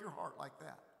break your heart like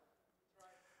that.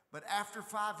 But after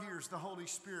 5 years, the Holy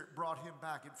Spirit brought him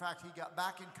back. In fact, he got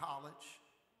back in college.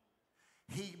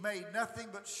 He made nothing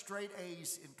but straight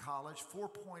A's in college,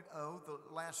 4.0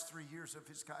 the last 3 years of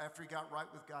his, after he got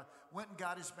right with God. Went and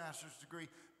got his master's degree,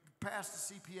 passed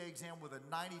the CPA exam with a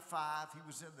 95. He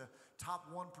was in the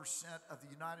top 1% of the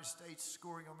United States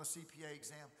scoring on the CPA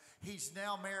exam. He's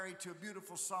now married to a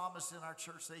beautiful psalmist in our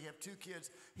church. They have 2 kids.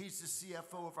 He's the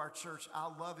CFO of our church. I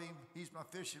love him. He's my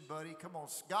fishing buddy. Come on,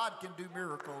 God can do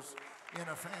miracles in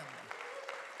a family.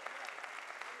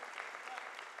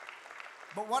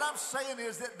 But what I'm saying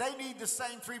is that they need the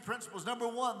same 3 principles. Number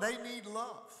 1, they need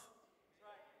love.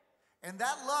 And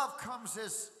that love comes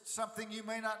as something you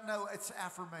may not know. It's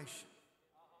affirmation.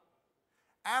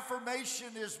 Affirmation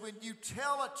is when you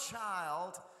tell a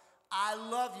child, I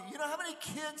love you. You know how many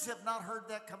kids have not heard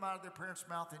that come out of their parents'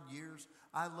 mouth in years?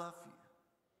 I love you.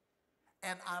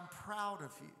 And I'm proud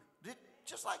of you.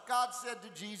 Just like God said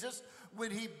to Jesus when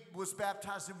he was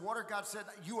baptized in water, God said,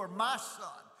 you are my son,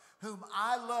 whom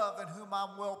I love and whom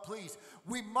I'm well pleased.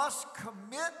 We must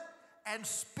commit and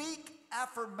speak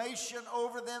affirmation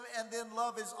over them, and then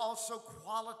love is also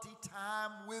quality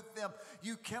time with them.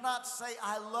 You cannot say,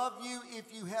 I love you,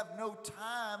 if you have no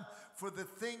time for the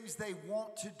things they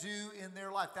want to do in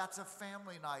their life. That's a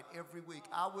family night every week.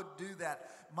 I would do that.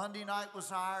 Monday night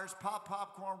was ours, pop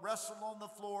popcorn, wrestle on the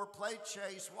floor, play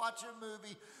chase, watch a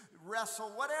movie,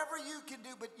 wrestle, whatever you can do,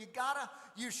 but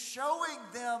you're showing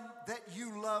them that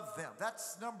you love them.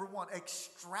 That's number one,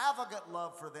 extravagant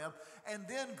love for them. And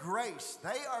then grace.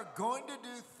 They are going to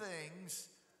do things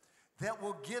that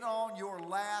will get on your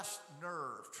last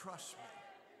nerve, trust me.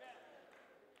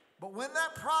 But when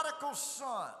that prodigal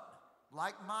son,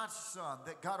 like my son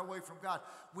that got away from God,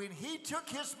 when he took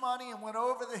his money and went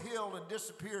over the hill and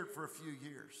disappeared for a few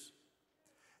years,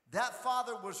 that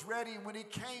father was ready, and when he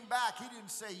came back, he didn't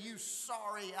say, you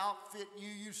sorry outfit,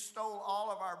 you stole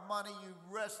all of our money,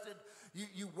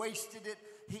 you wasted it.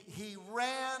 He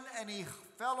ran and he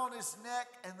fell on his neck,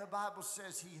 and the Bible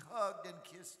says he hugged and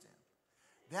kissed him.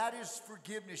 That is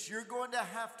forgiveness. You're going to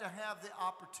have the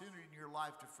opportunity in your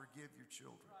life to forgive your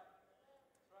children.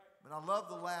 But I love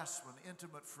the last one,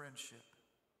 intimate friendship.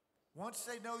 Once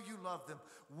they know you love them,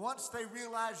 once they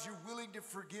realize you're willing to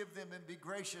forgive them and be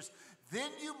gracious, then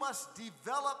you must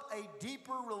develop a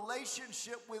deeper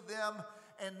relationship with them.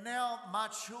 And now my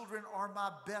children are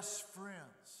my best friends.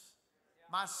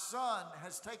 My son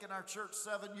has taken our church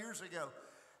 7 years ago,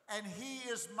 and he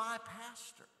is my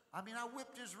pastor. I mean, I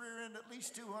whipped his rear end at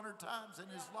least 200 times in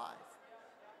his life.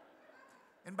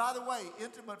 And by the way,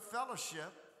 intimate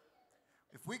fellowship,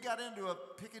 if we got into a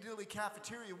Piccadilly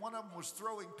cafeteria, one of them was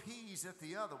throwing peas at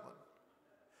the other one,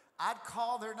 I'd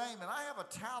call their name, and I have a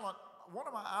talent. One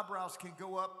of my eyebrows can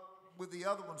go up with the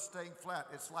other one staying flat.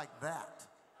 It's like that.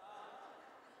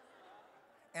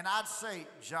 And I'd say,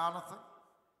 Jonathan,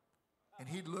 and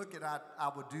he'd look, and I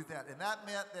would do that. And that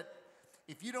meant that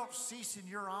if you don't cease in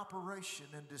your operation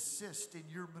and desist in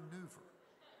your maneuver,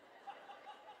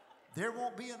 there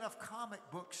won't be enough comic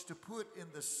books to put in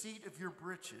the seat of your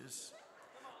britches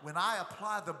when I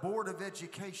apply the Board of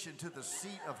Education to the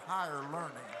seat of higher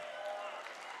learning.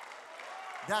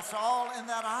 That's all in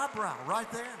that eyebrow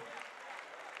right there.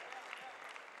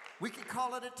 We could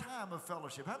call it a time of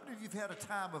fellowship. How many of you have had a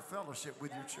time of fellowship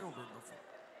with your children before?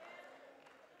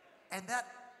 And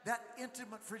that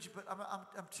intimate friendship, but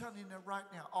I'm telling you right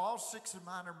now, all 6 of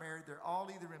mine are married. They're all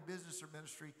either in business or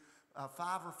ministry. 5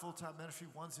 are full-time ministry.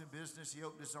 1's in business. He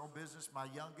opened his own business. My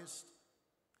youngest,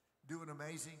 doing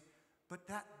amazing. But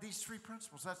these 3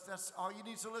 principles, that's all you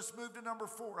need. So let's move to number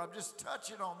 4. I'm just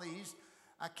touching on these.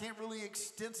 I can't really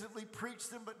extensively preach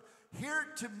them, but here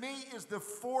to me is the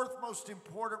 4th most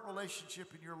important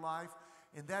relationship in your life,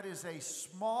 and that is a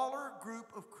smaller group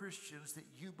of Christians that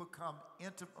you become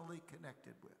intimately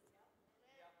connected with.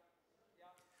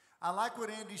 I like what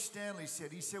Andy Stanley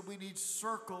said. He said we need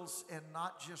circles and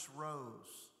not just rows.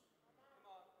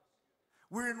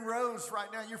 We're in rows right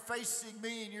now. You're facing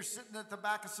me and you're sitting at the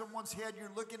back of someone's head.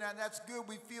 You're looking at it. That's good.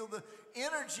 We feel the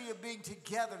energy of being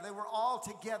together. They were all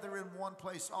together in one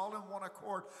place, all in one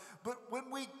accord. But when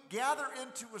we gather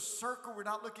into a circle, we're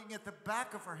not looking at the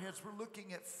back of our heads. We're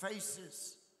looking at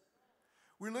faces.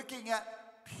 We're looking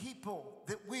at people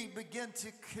that we begin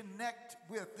to connect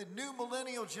with. The new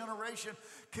millennial generation,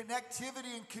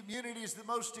 connectivity and community is the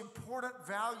most important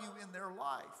value in their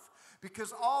life.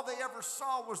 Because all they ever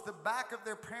saw was the back of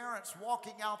their parents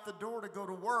walking out the door to go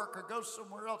to work or go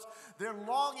somewhere else. They're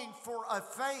longing for a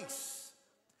face,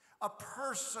 a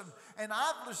person. And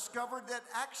I've discovered that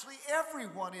actually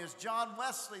everyone is. John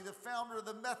Wesley, the founder of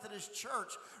the Methodist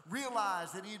Church,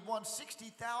 realized that he'd won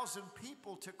 60,000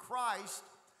 people to Christ,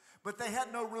 but they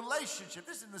had no relationship.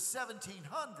 This is in the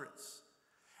 1700s.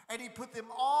 And he put them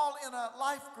all in a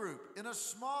life group, in a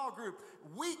small group,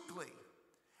 weekly.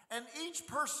 And each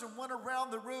person went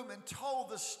around the room and told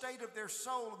the state of their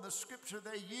soul and the scripture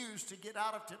they used to get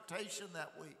out of temptation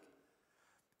that week.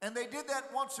 And they did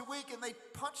that once a week, and they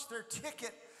punched their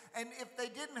ticket. And if they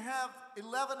didn't have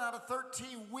 11 out of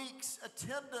 13 weeks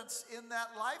attendance in that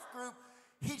life group,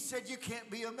 he said, you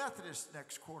can't be a Methodist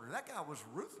next quarter. That guy was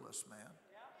ruthless, man.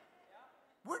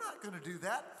 We're not going to do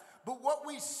that. But what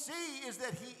we see is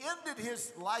that he ended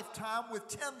his lifetime with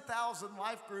 10,000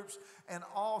 life groups, and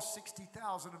all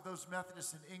 60,000 of those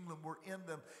Methodists in England were in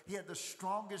them. He had the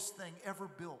strongest thing ever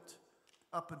built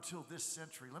up until this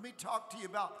century. Let me talk to you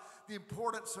about the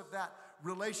importance of that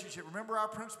relationship. Remember our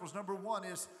principles. Number 1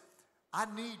 is, I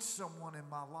need someone in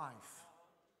my life.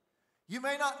 You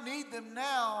may not need them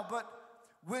now, but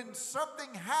when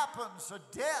something happens, a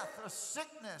death, a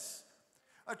sickness,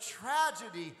 a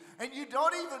tragedy, and you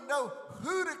don't even know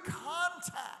who to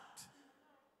contact,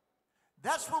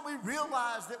 that's when we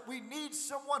realize that we need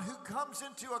someone who comes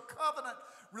into a covenant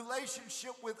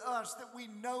relationship with us, that we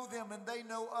know them and they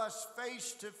know us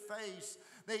face to face.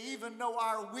 They even know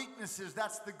our weaknesses.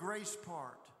 That's the grace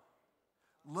part.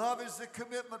 Love is the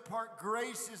commitment part.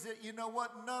 Grace is it. You know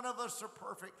what? None of us are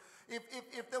perfect.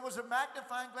 If there was a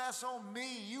magnifying glass on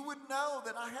me, you would know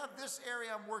that I have this area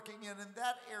I'm working in and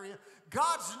that area.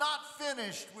 God's not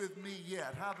finished with me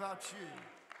yet. How about you?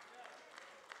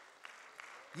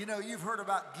 You know, you've heard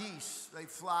about geese. They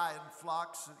fly in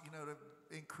flocks, you know, to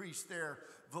increase their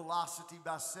velocity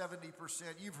by 70%.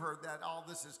 You've heard that. All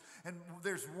this is, and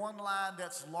there's one line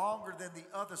that's longer than the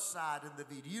other side in the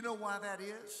V. Do you know why that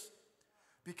is?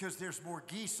 Because there's more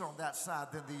geese on that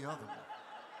side than the other one.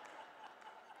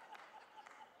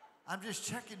 I'm just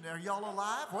checking. Are y'all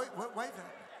alive? Wait a minute.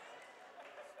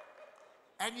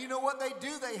 And you know what they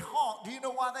do? They honk. Do you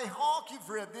know why they honk? You've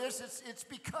read this. It's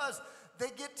because they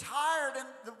get tired and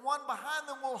the one behind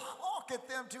them will honk at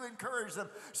them to encourage them.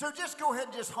 So just go ahead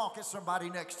and just honk at somebody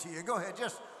next to you. Go ahead.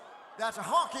 That's a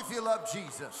honk if you love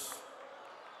Jesus.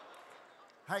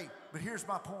 Hey, but here's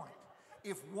my point.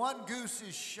 If one goose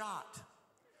is shot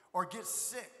or gets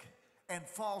sick and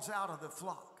falls out of the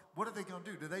flock, what are they going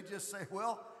to do? Do they just say,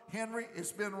 well, Henry,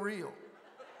 it's been real?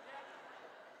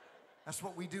 That's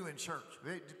what we do in church.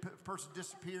 A person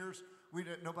disappears,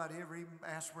 nobody ever even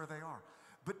asks where they are.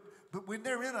 But when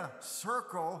they're in a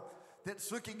circle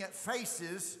that's looking at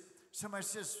faces, somebody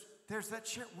says, there's that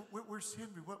chair. Where's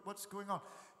Henry? What's going on?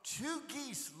 Two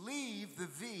geese leave the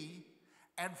V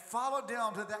and follow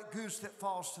down to that goose that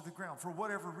falls to the ground for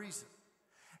whatever reason.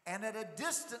 And at a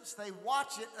distance, they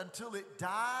watch it until it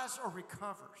dies or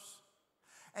recovers.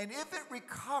 And if it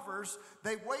recovers,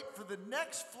 they wait for the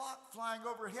next flock flying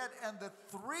overhead, and the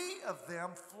three of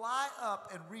them fly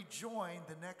up and rejoin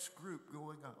the next group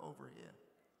going overhead.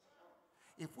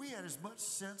 If we had as much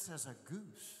sense as a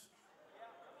goose,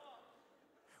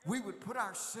 we would put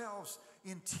ourselves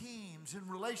in teams, in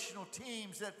relational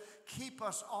teams that keep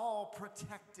us all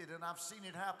protected. And I've seen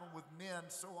it happen with men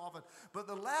so often. But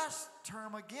the last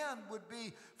term again would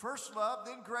be first love,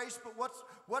 then grace. But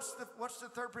what's the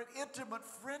third part? Intimate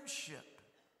friendship.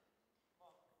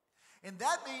 And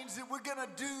that means that we're going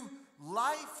to do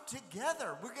life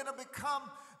together. We're going to become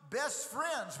best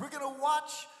friends. We're going to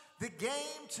watch the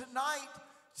game tonight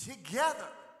together.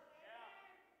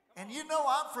 And you know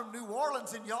I'm from New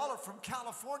Orleans and y'all are from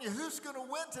California. Who's going to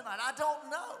win tonight? I don't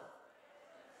know.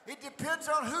 It depends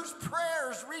on whose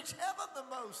prayers reach heaven the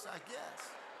most, I guess.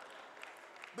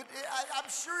 But I'm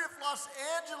sure if Los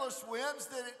Angeles wins,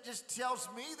 then it just tells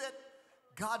me that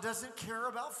God doesn't care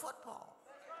about football.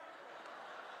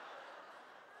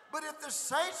 But if the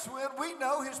Saints win, we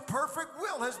know his perfect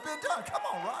will has been done. Come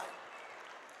on, right?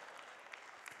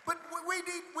 But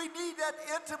we need that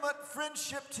intimate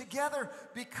friendship together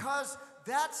because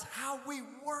that's how we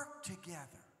work together.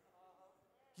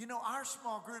 You know, our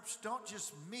small groups don't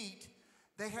just meet.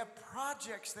 They have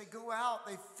projects. They go out.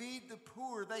 They feed the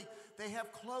poor. They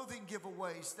have clothing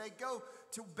giveaways. They go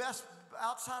to best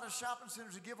outside of shopping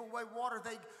centers to give away water.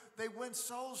 They win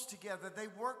souls together. They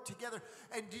work together.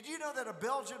 And did you know that a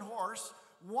Belgian horse,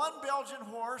 one Belgian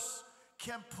horse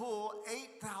can pull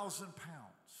 8,000 pounds?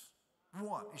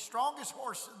 One, the strongest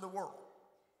horse in the world.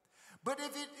 But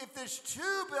if there's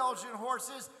two Belgian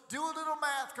horses, do a little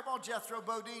math. Come on, Jethro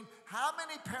Bodine. How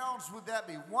many pounds would that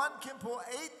be? One can pull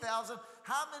 8,000.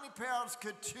 How many pounds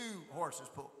could two horses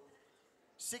pull?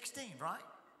 16, right?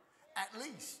 At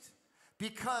least.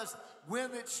 Because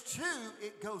when it's two,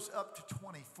 it goes up to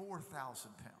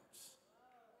 24,000 pounds.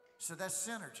 So that's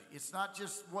synergy. It's not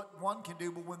just what one can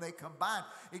do, but when they combine,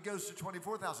 it goes to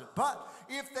 24,000. But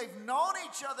if they've known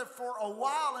each other for a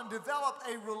while and developed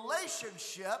a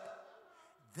relationship,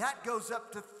 that goes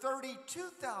up to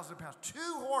 32,000 pounds.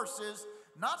 Two horses,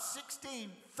 not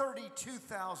 16,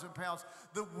 32,000 pounds.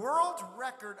 The world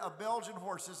record of Belgian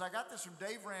horses, I got this from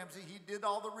Dave Ramsey. He did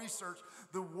all the research.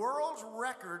 The world's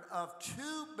record of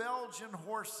two Belgian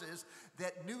horses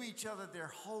that knew each other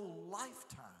their whole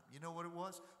lifetime, you know what it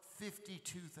was?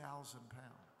 52,000 pounds.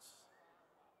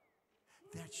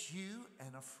 That's you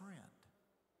and a friend.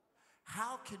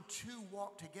 How can two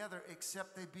walk together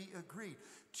except they be agreed?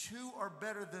 Two are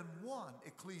better than one,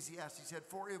 Ecclesiastes said.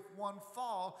 For if one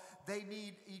fall, they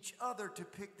need each other to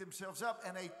pick themselves up.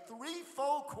 And a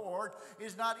threefold cord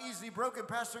is not easily broken.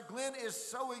 Pastor Glenn is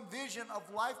sowing vision of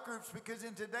life groups because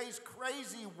in today's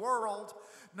crazy world,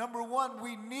 number one,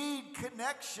 we need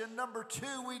connection. Number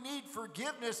two, we need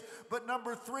forgiveness. But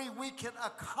number three, we can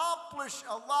accomplish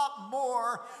a lot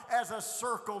more as a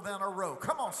circle than a row.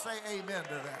 Come on, say amen to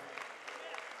that.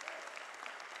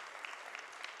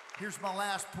 Here's my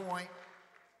last point,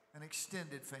 an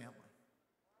extended family.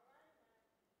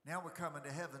 Now we're coming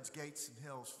to heaven's gates and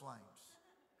hell's flames.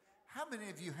 How many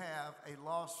of you have a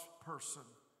lost person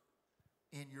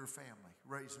in your family?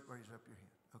 Raise up your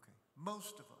hand. Okay.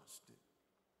 Most of us do.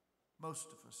 Most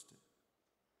of us do.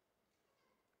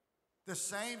 The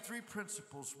same three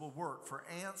principles will work for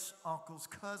aunts, uncles,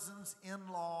 cousins,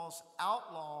 in-laws,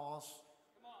 outlaws.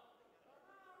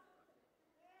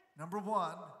 Number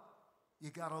one,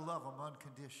 you got to love them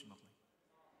unconditionally.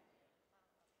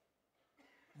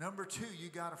 Number two, you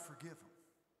got to forgive them.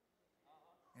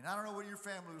 And I don't know what your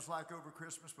family was like over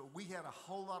Christmas, but we had a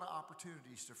whole lot of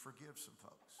opportunities to forgive some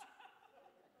folks.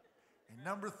 And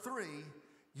number three,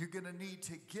 you're going to need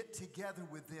to get together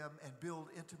with them and build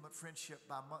intimate friendship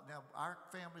by month. Now, our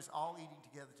family's all eating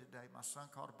together today. My son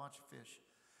caught a bunch of fish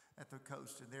at the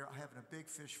coast, and they're having a big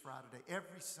fish fry today.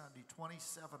 Every Sunday,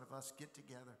 27 of us get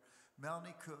together.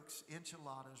 Melanie cooks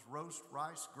enchiladas, roast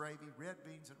rice, gravy, red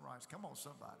beans, and rice. Come on,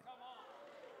 somebody.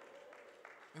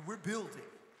 And we're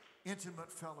building intimate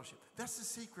fellowship. That's the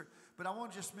secret. But I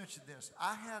want to just mention this.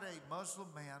 I had a Muslim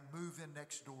man move in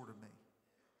next door to me.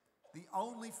 The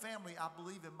only family, I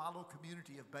believe, in my little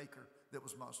community of Baker that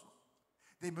was Muslim.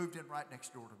 They moved in right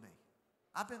next door to me.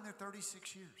 I've been there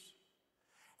 36 years.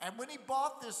 And when he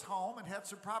bought this home and had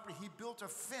some property, he built a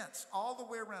fence all the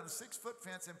way around, a 6-foot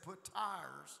fence, and put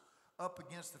tires up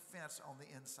against the fence on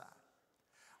the inside.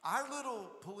 Our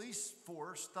little police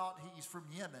force thought he's from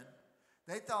Yemen.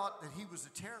 They thought that he was a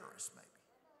terrorist, maybe.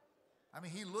 I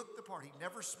mean, he looked the part. He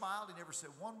never smiled. He never said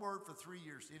one word for 3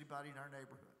 years to anybody in our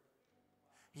neighborhood.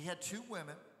 He had 2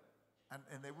 women,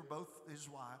 and they were both his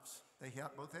wives. They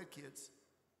both had kids.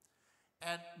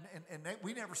 And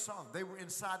we never saw them. They were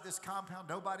inside this compound.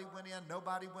 Nobody went in.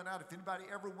 Nobody went out. If anybody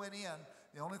ever went in,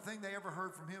 the only thing they ever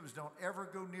heard from him was, don't ever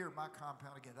go near my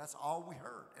compound again. That's all we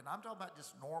heard. And I'm talking about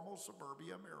just normal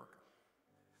suburbia America.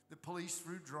 The police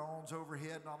threw drones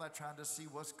overhead and all that, trying to see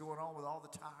what's going on with all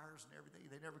the tires and everything.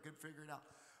 They never could figure it out.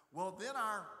 Well, then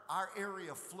our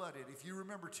area flooded. If you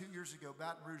remember 2 years ago,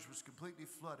 Baton Rouge was completely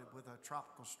flooded with a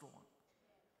tropical storm.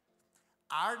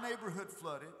 Our neighborhood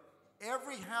flooded.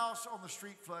 Every house on the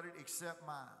street flooded except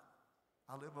mine.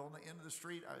 I live on the end of the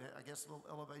street. I guess a little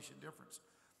elevation difference.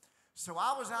 So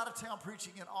I was out of town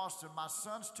preaching in Austin. My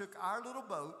sons took our little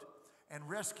boat and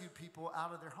rescued people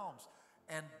out of their homes.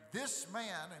 And this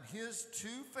man and his 2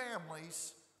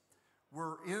 families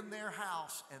were in their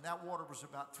house, and that water was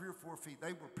about 3 or 4 feet.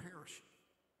 They were perishing.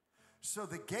 So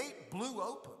the gate blew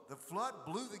open. The flood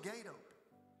blew the gate open.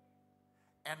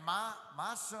 And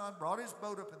my son brought his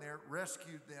boat up in there,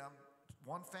 rescued them,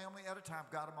 one family at a time,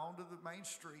 got them onto the main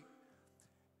street,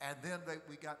 and then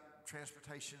we got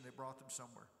transportation, and they brought them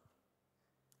somewhere.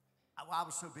 I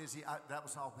was so busy, that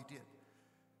was all we did.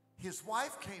 His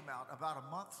wife came out about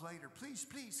a month later. Please,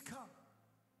 please come.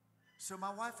 So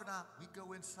my wife and I, we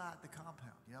go inside the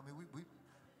compound. You know,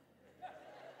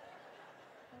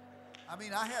 I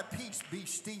mean, I had Peace Be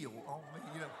Still on me,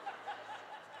 you know.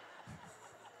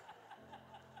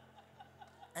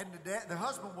 And the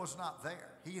husband was not there.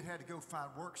 He had to go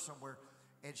find work somewhere.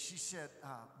 And she said,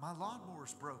 my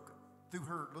lawnmower's broken, through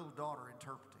her little daughter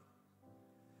interpreting.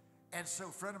 And so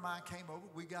a friend of mine came over.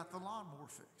 We got the lawnmower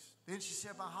fixed. Then she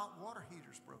said, my hot water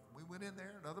heater's broken. We went in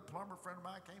there. Another plumber friend of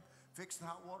mine came, fixed the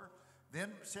hot water.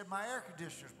 Then said, my air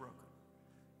conditioner's broken.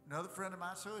 Another friend of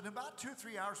mine. So in about 2 or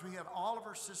 3 hours, we had all of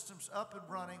our systems up and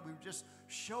running. We were just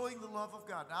showing the love of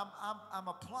God. Now, I'm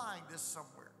applying this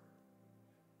somewhere.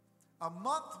 A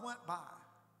month went by,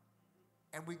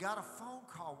 and we got a phone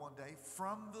call one day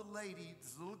from the lady,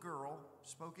 this little girl,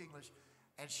 spoke English,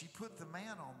 and she put the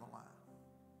man on the line.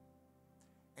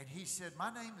 And he said,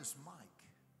 my name is Mike.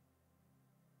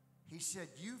 He said,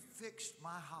 you fixed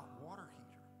my hot water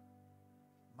heater,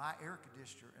 my air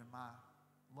conditioner, and my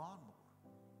lawnmower.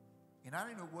 And I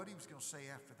didn't know what he was going to say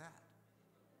after that.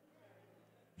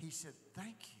 He said,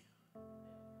 thank you.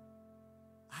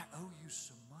 I owe you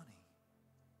some money.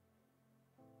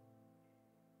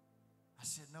 I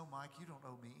said, no, Mike, you don't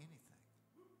owe me anything.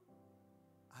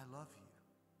 I love you.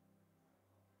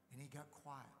 And he got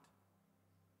quiet.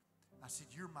 I said,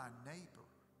 you're my neighbor,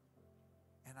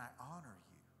 and I honor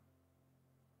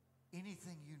you.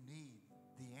 Anything you need,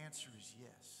 the answer is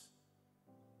yes.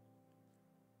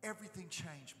 Everything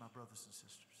changed, my brothers and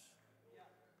sisters.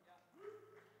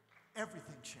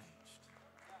 Everything changed.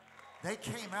 They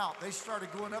came out. They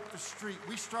started going up the street.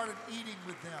 We started eating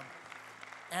with them.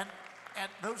 And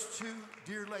those 2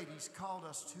 dear ladies called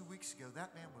us 2 weeks ago.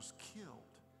 That man was killed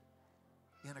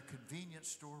in a convenience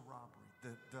store robbery.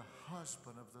 The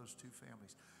husband of those 2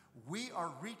 families. We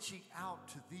are reaching out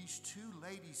to these 2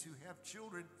 ladies who have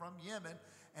children from Yemen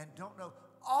and don't know,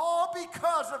 all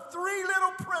because of 3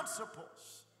 little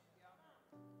principles.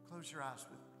 Close your eyes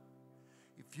with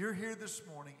me. If you're here this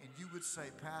morning and you would say,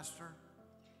 Pastor,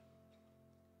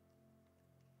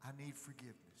 I need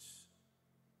forgiveness.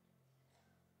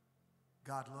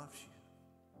 God loves you.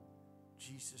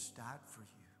 Jesus died for you.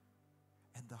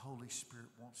 And the Holy Spirit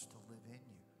wants to live in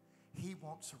you. He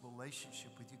wants a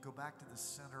relationship with you. Go back to the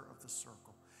center of the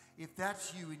circle. If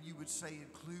that's you and you would say,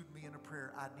 include me in a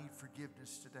prayer, I need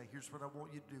forgiveness today. Here's what I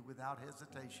want you to do without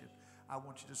hesitation. I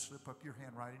want you to slip up your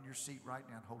hand right in your seat right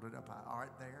now and hold it up high. All right,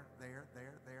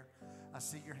 there. I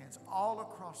see your hands all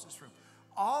across this room.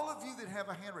 All of you that have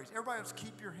a hand raised, everybody else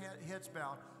keep your heads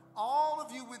bowed. All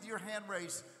of you with your hand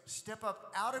raised, step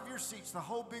up out of your seats, the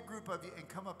whole big group of you, and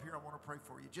come up here. I want to pray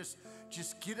for you. Just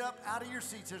get up out of your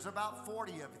seats. There's about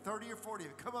 40 of you, 30 or 40 of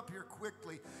you. Come up here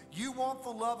quickly. You want the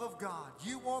love of God.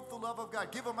 You want the love of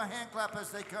God. Give them a hand clap as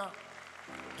they come.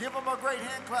 Give them a great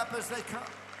hand clap as they come.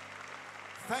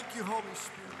 Thank you, Holy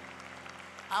Spirit.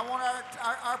 I want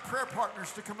our prayer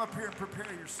partners to come up here and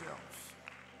prepare yourselves.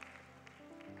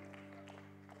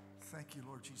 Thank you,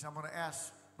 Lord Jesus. I'm going to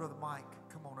ask Brother Mike,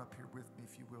 come on up here with me,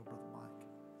 if you will, Brother Mike.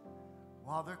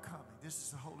 While they're coming, this is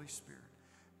the Holy Spirit.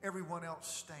 Everyone else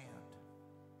stand.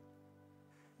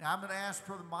 Now, I'm going to ask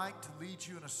Brother Mike to lead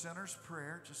you in a sinner's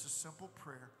prayer, just a simple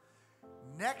prayer.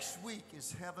 Next week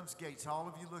is Heaven's Gates. All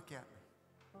of you look at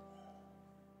me.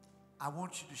 I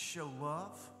want you to show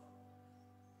love,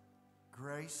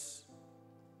 grace,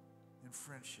 and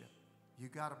friendship. You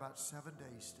got about 7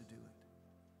 days to do it.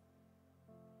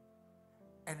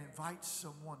 And invite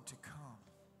someone to come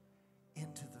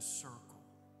into the circle.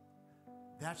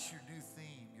 That's your new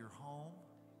theme. Your home,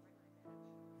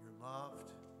 you're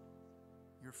loved,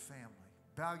 your family.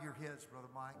 Bow your heads, Brother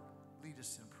Mike. Lead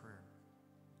us in prayer.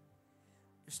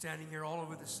 You're standing here all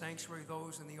over the sanctuary,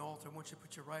 those in the altar. I want you to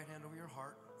put your right hand over your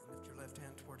heart and lift your left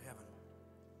hand toward heaven.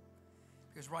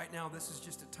 Because right now, this is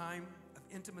just a time of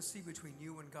intimacy between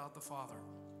you and God the Father.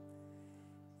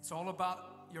 It's all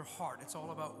about your heart. It's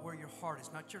all about where your heart is.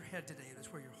 Not your head today.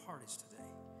 It's where your heart is today.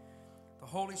 The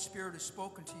Holy Spirit has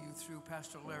spoken to you through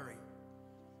Pastor Larry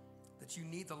that you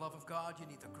need the love of God. You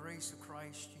need the grace of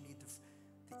Christ. You need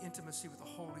the intimacy with the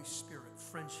Holy Spirit,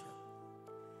 friendship.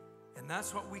 And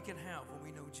that's what we can have when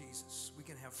we know Jesus. We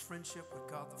can have friendship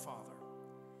with God the Father.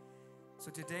 So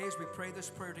today, as we pray this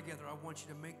prayer together, I want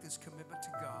you to make this commitment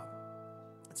to God.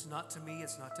 It's not to me.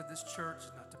 It's not to this church.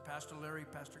 It's not to Pastor Larry,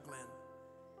 Pastor Glenn.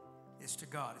 It's to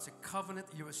God. It's a covenant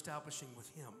that you're establishing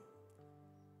with Him.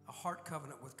 A heart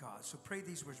covenant with God. So pray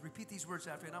these words. Repeat these words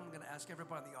after me, and I'm going to ask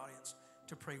everybody in the audience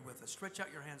to pray with us. Stretch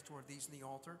out your hands toward these in the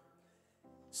altar.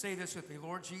 Say this with me.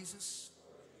 Lord Jesus,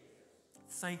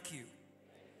 thank you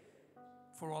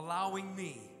for allowing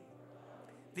me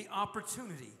the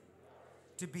opportunity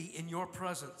to be in your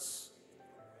presence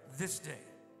this day.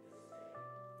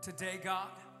 Today, God,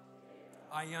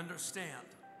 I understand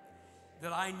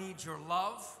that I need your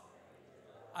love,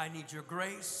 I need your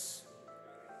grace,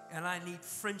 and I need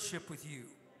friendship with you.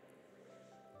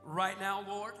 Right now,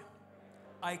 Lord,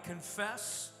 I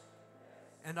confess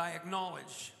and I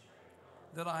acknowledge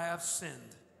that I have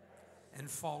sinned and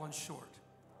fallen short.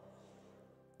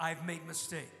 I've made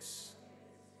mistakes.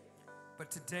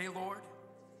 But today, Lord,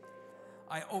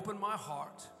 I open my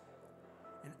heart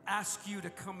and ask you to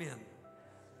come in.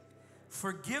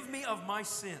 Forgive me of my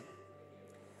sin.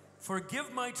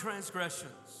 Forgive my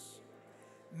transgressions.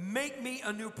 Make me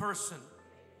a new person.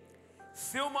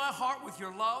 Fill my heart with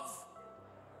your love,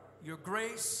 your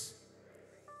grace.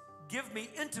 Give me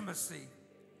intimacy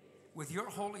with your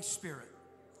Holy Spirit.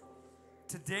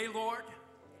 Today, Lord,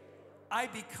 I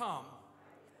become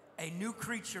a new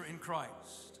creature in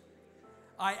Christ.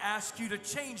 I ask you to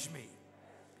change me.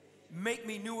 Make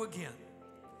me new again.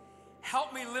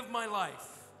 Help me live my life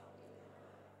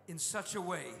in such a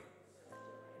way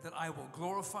that I will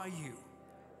glorify you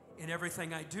in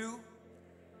everything I do,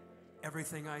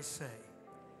 everything I say.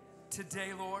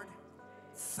 Today, Lord,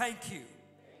 thank you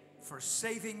for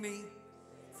saving me,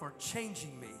 for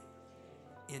changing me.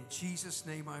 In Jesus'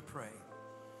 name I pray.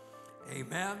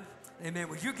 Amen. Amen.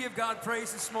 Will you give God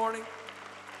praise this morning?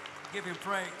 Give him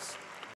praise.